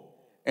all.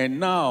 And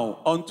now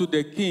unto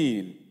the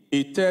King,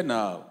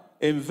 eternal,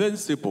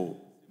 invincible,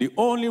 the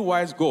only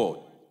wise God,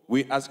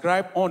 we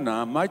ascribe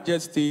honor,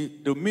 majesty,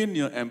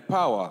 dominion, and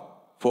power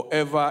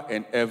forever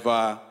and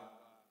ever.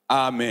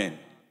 Amen.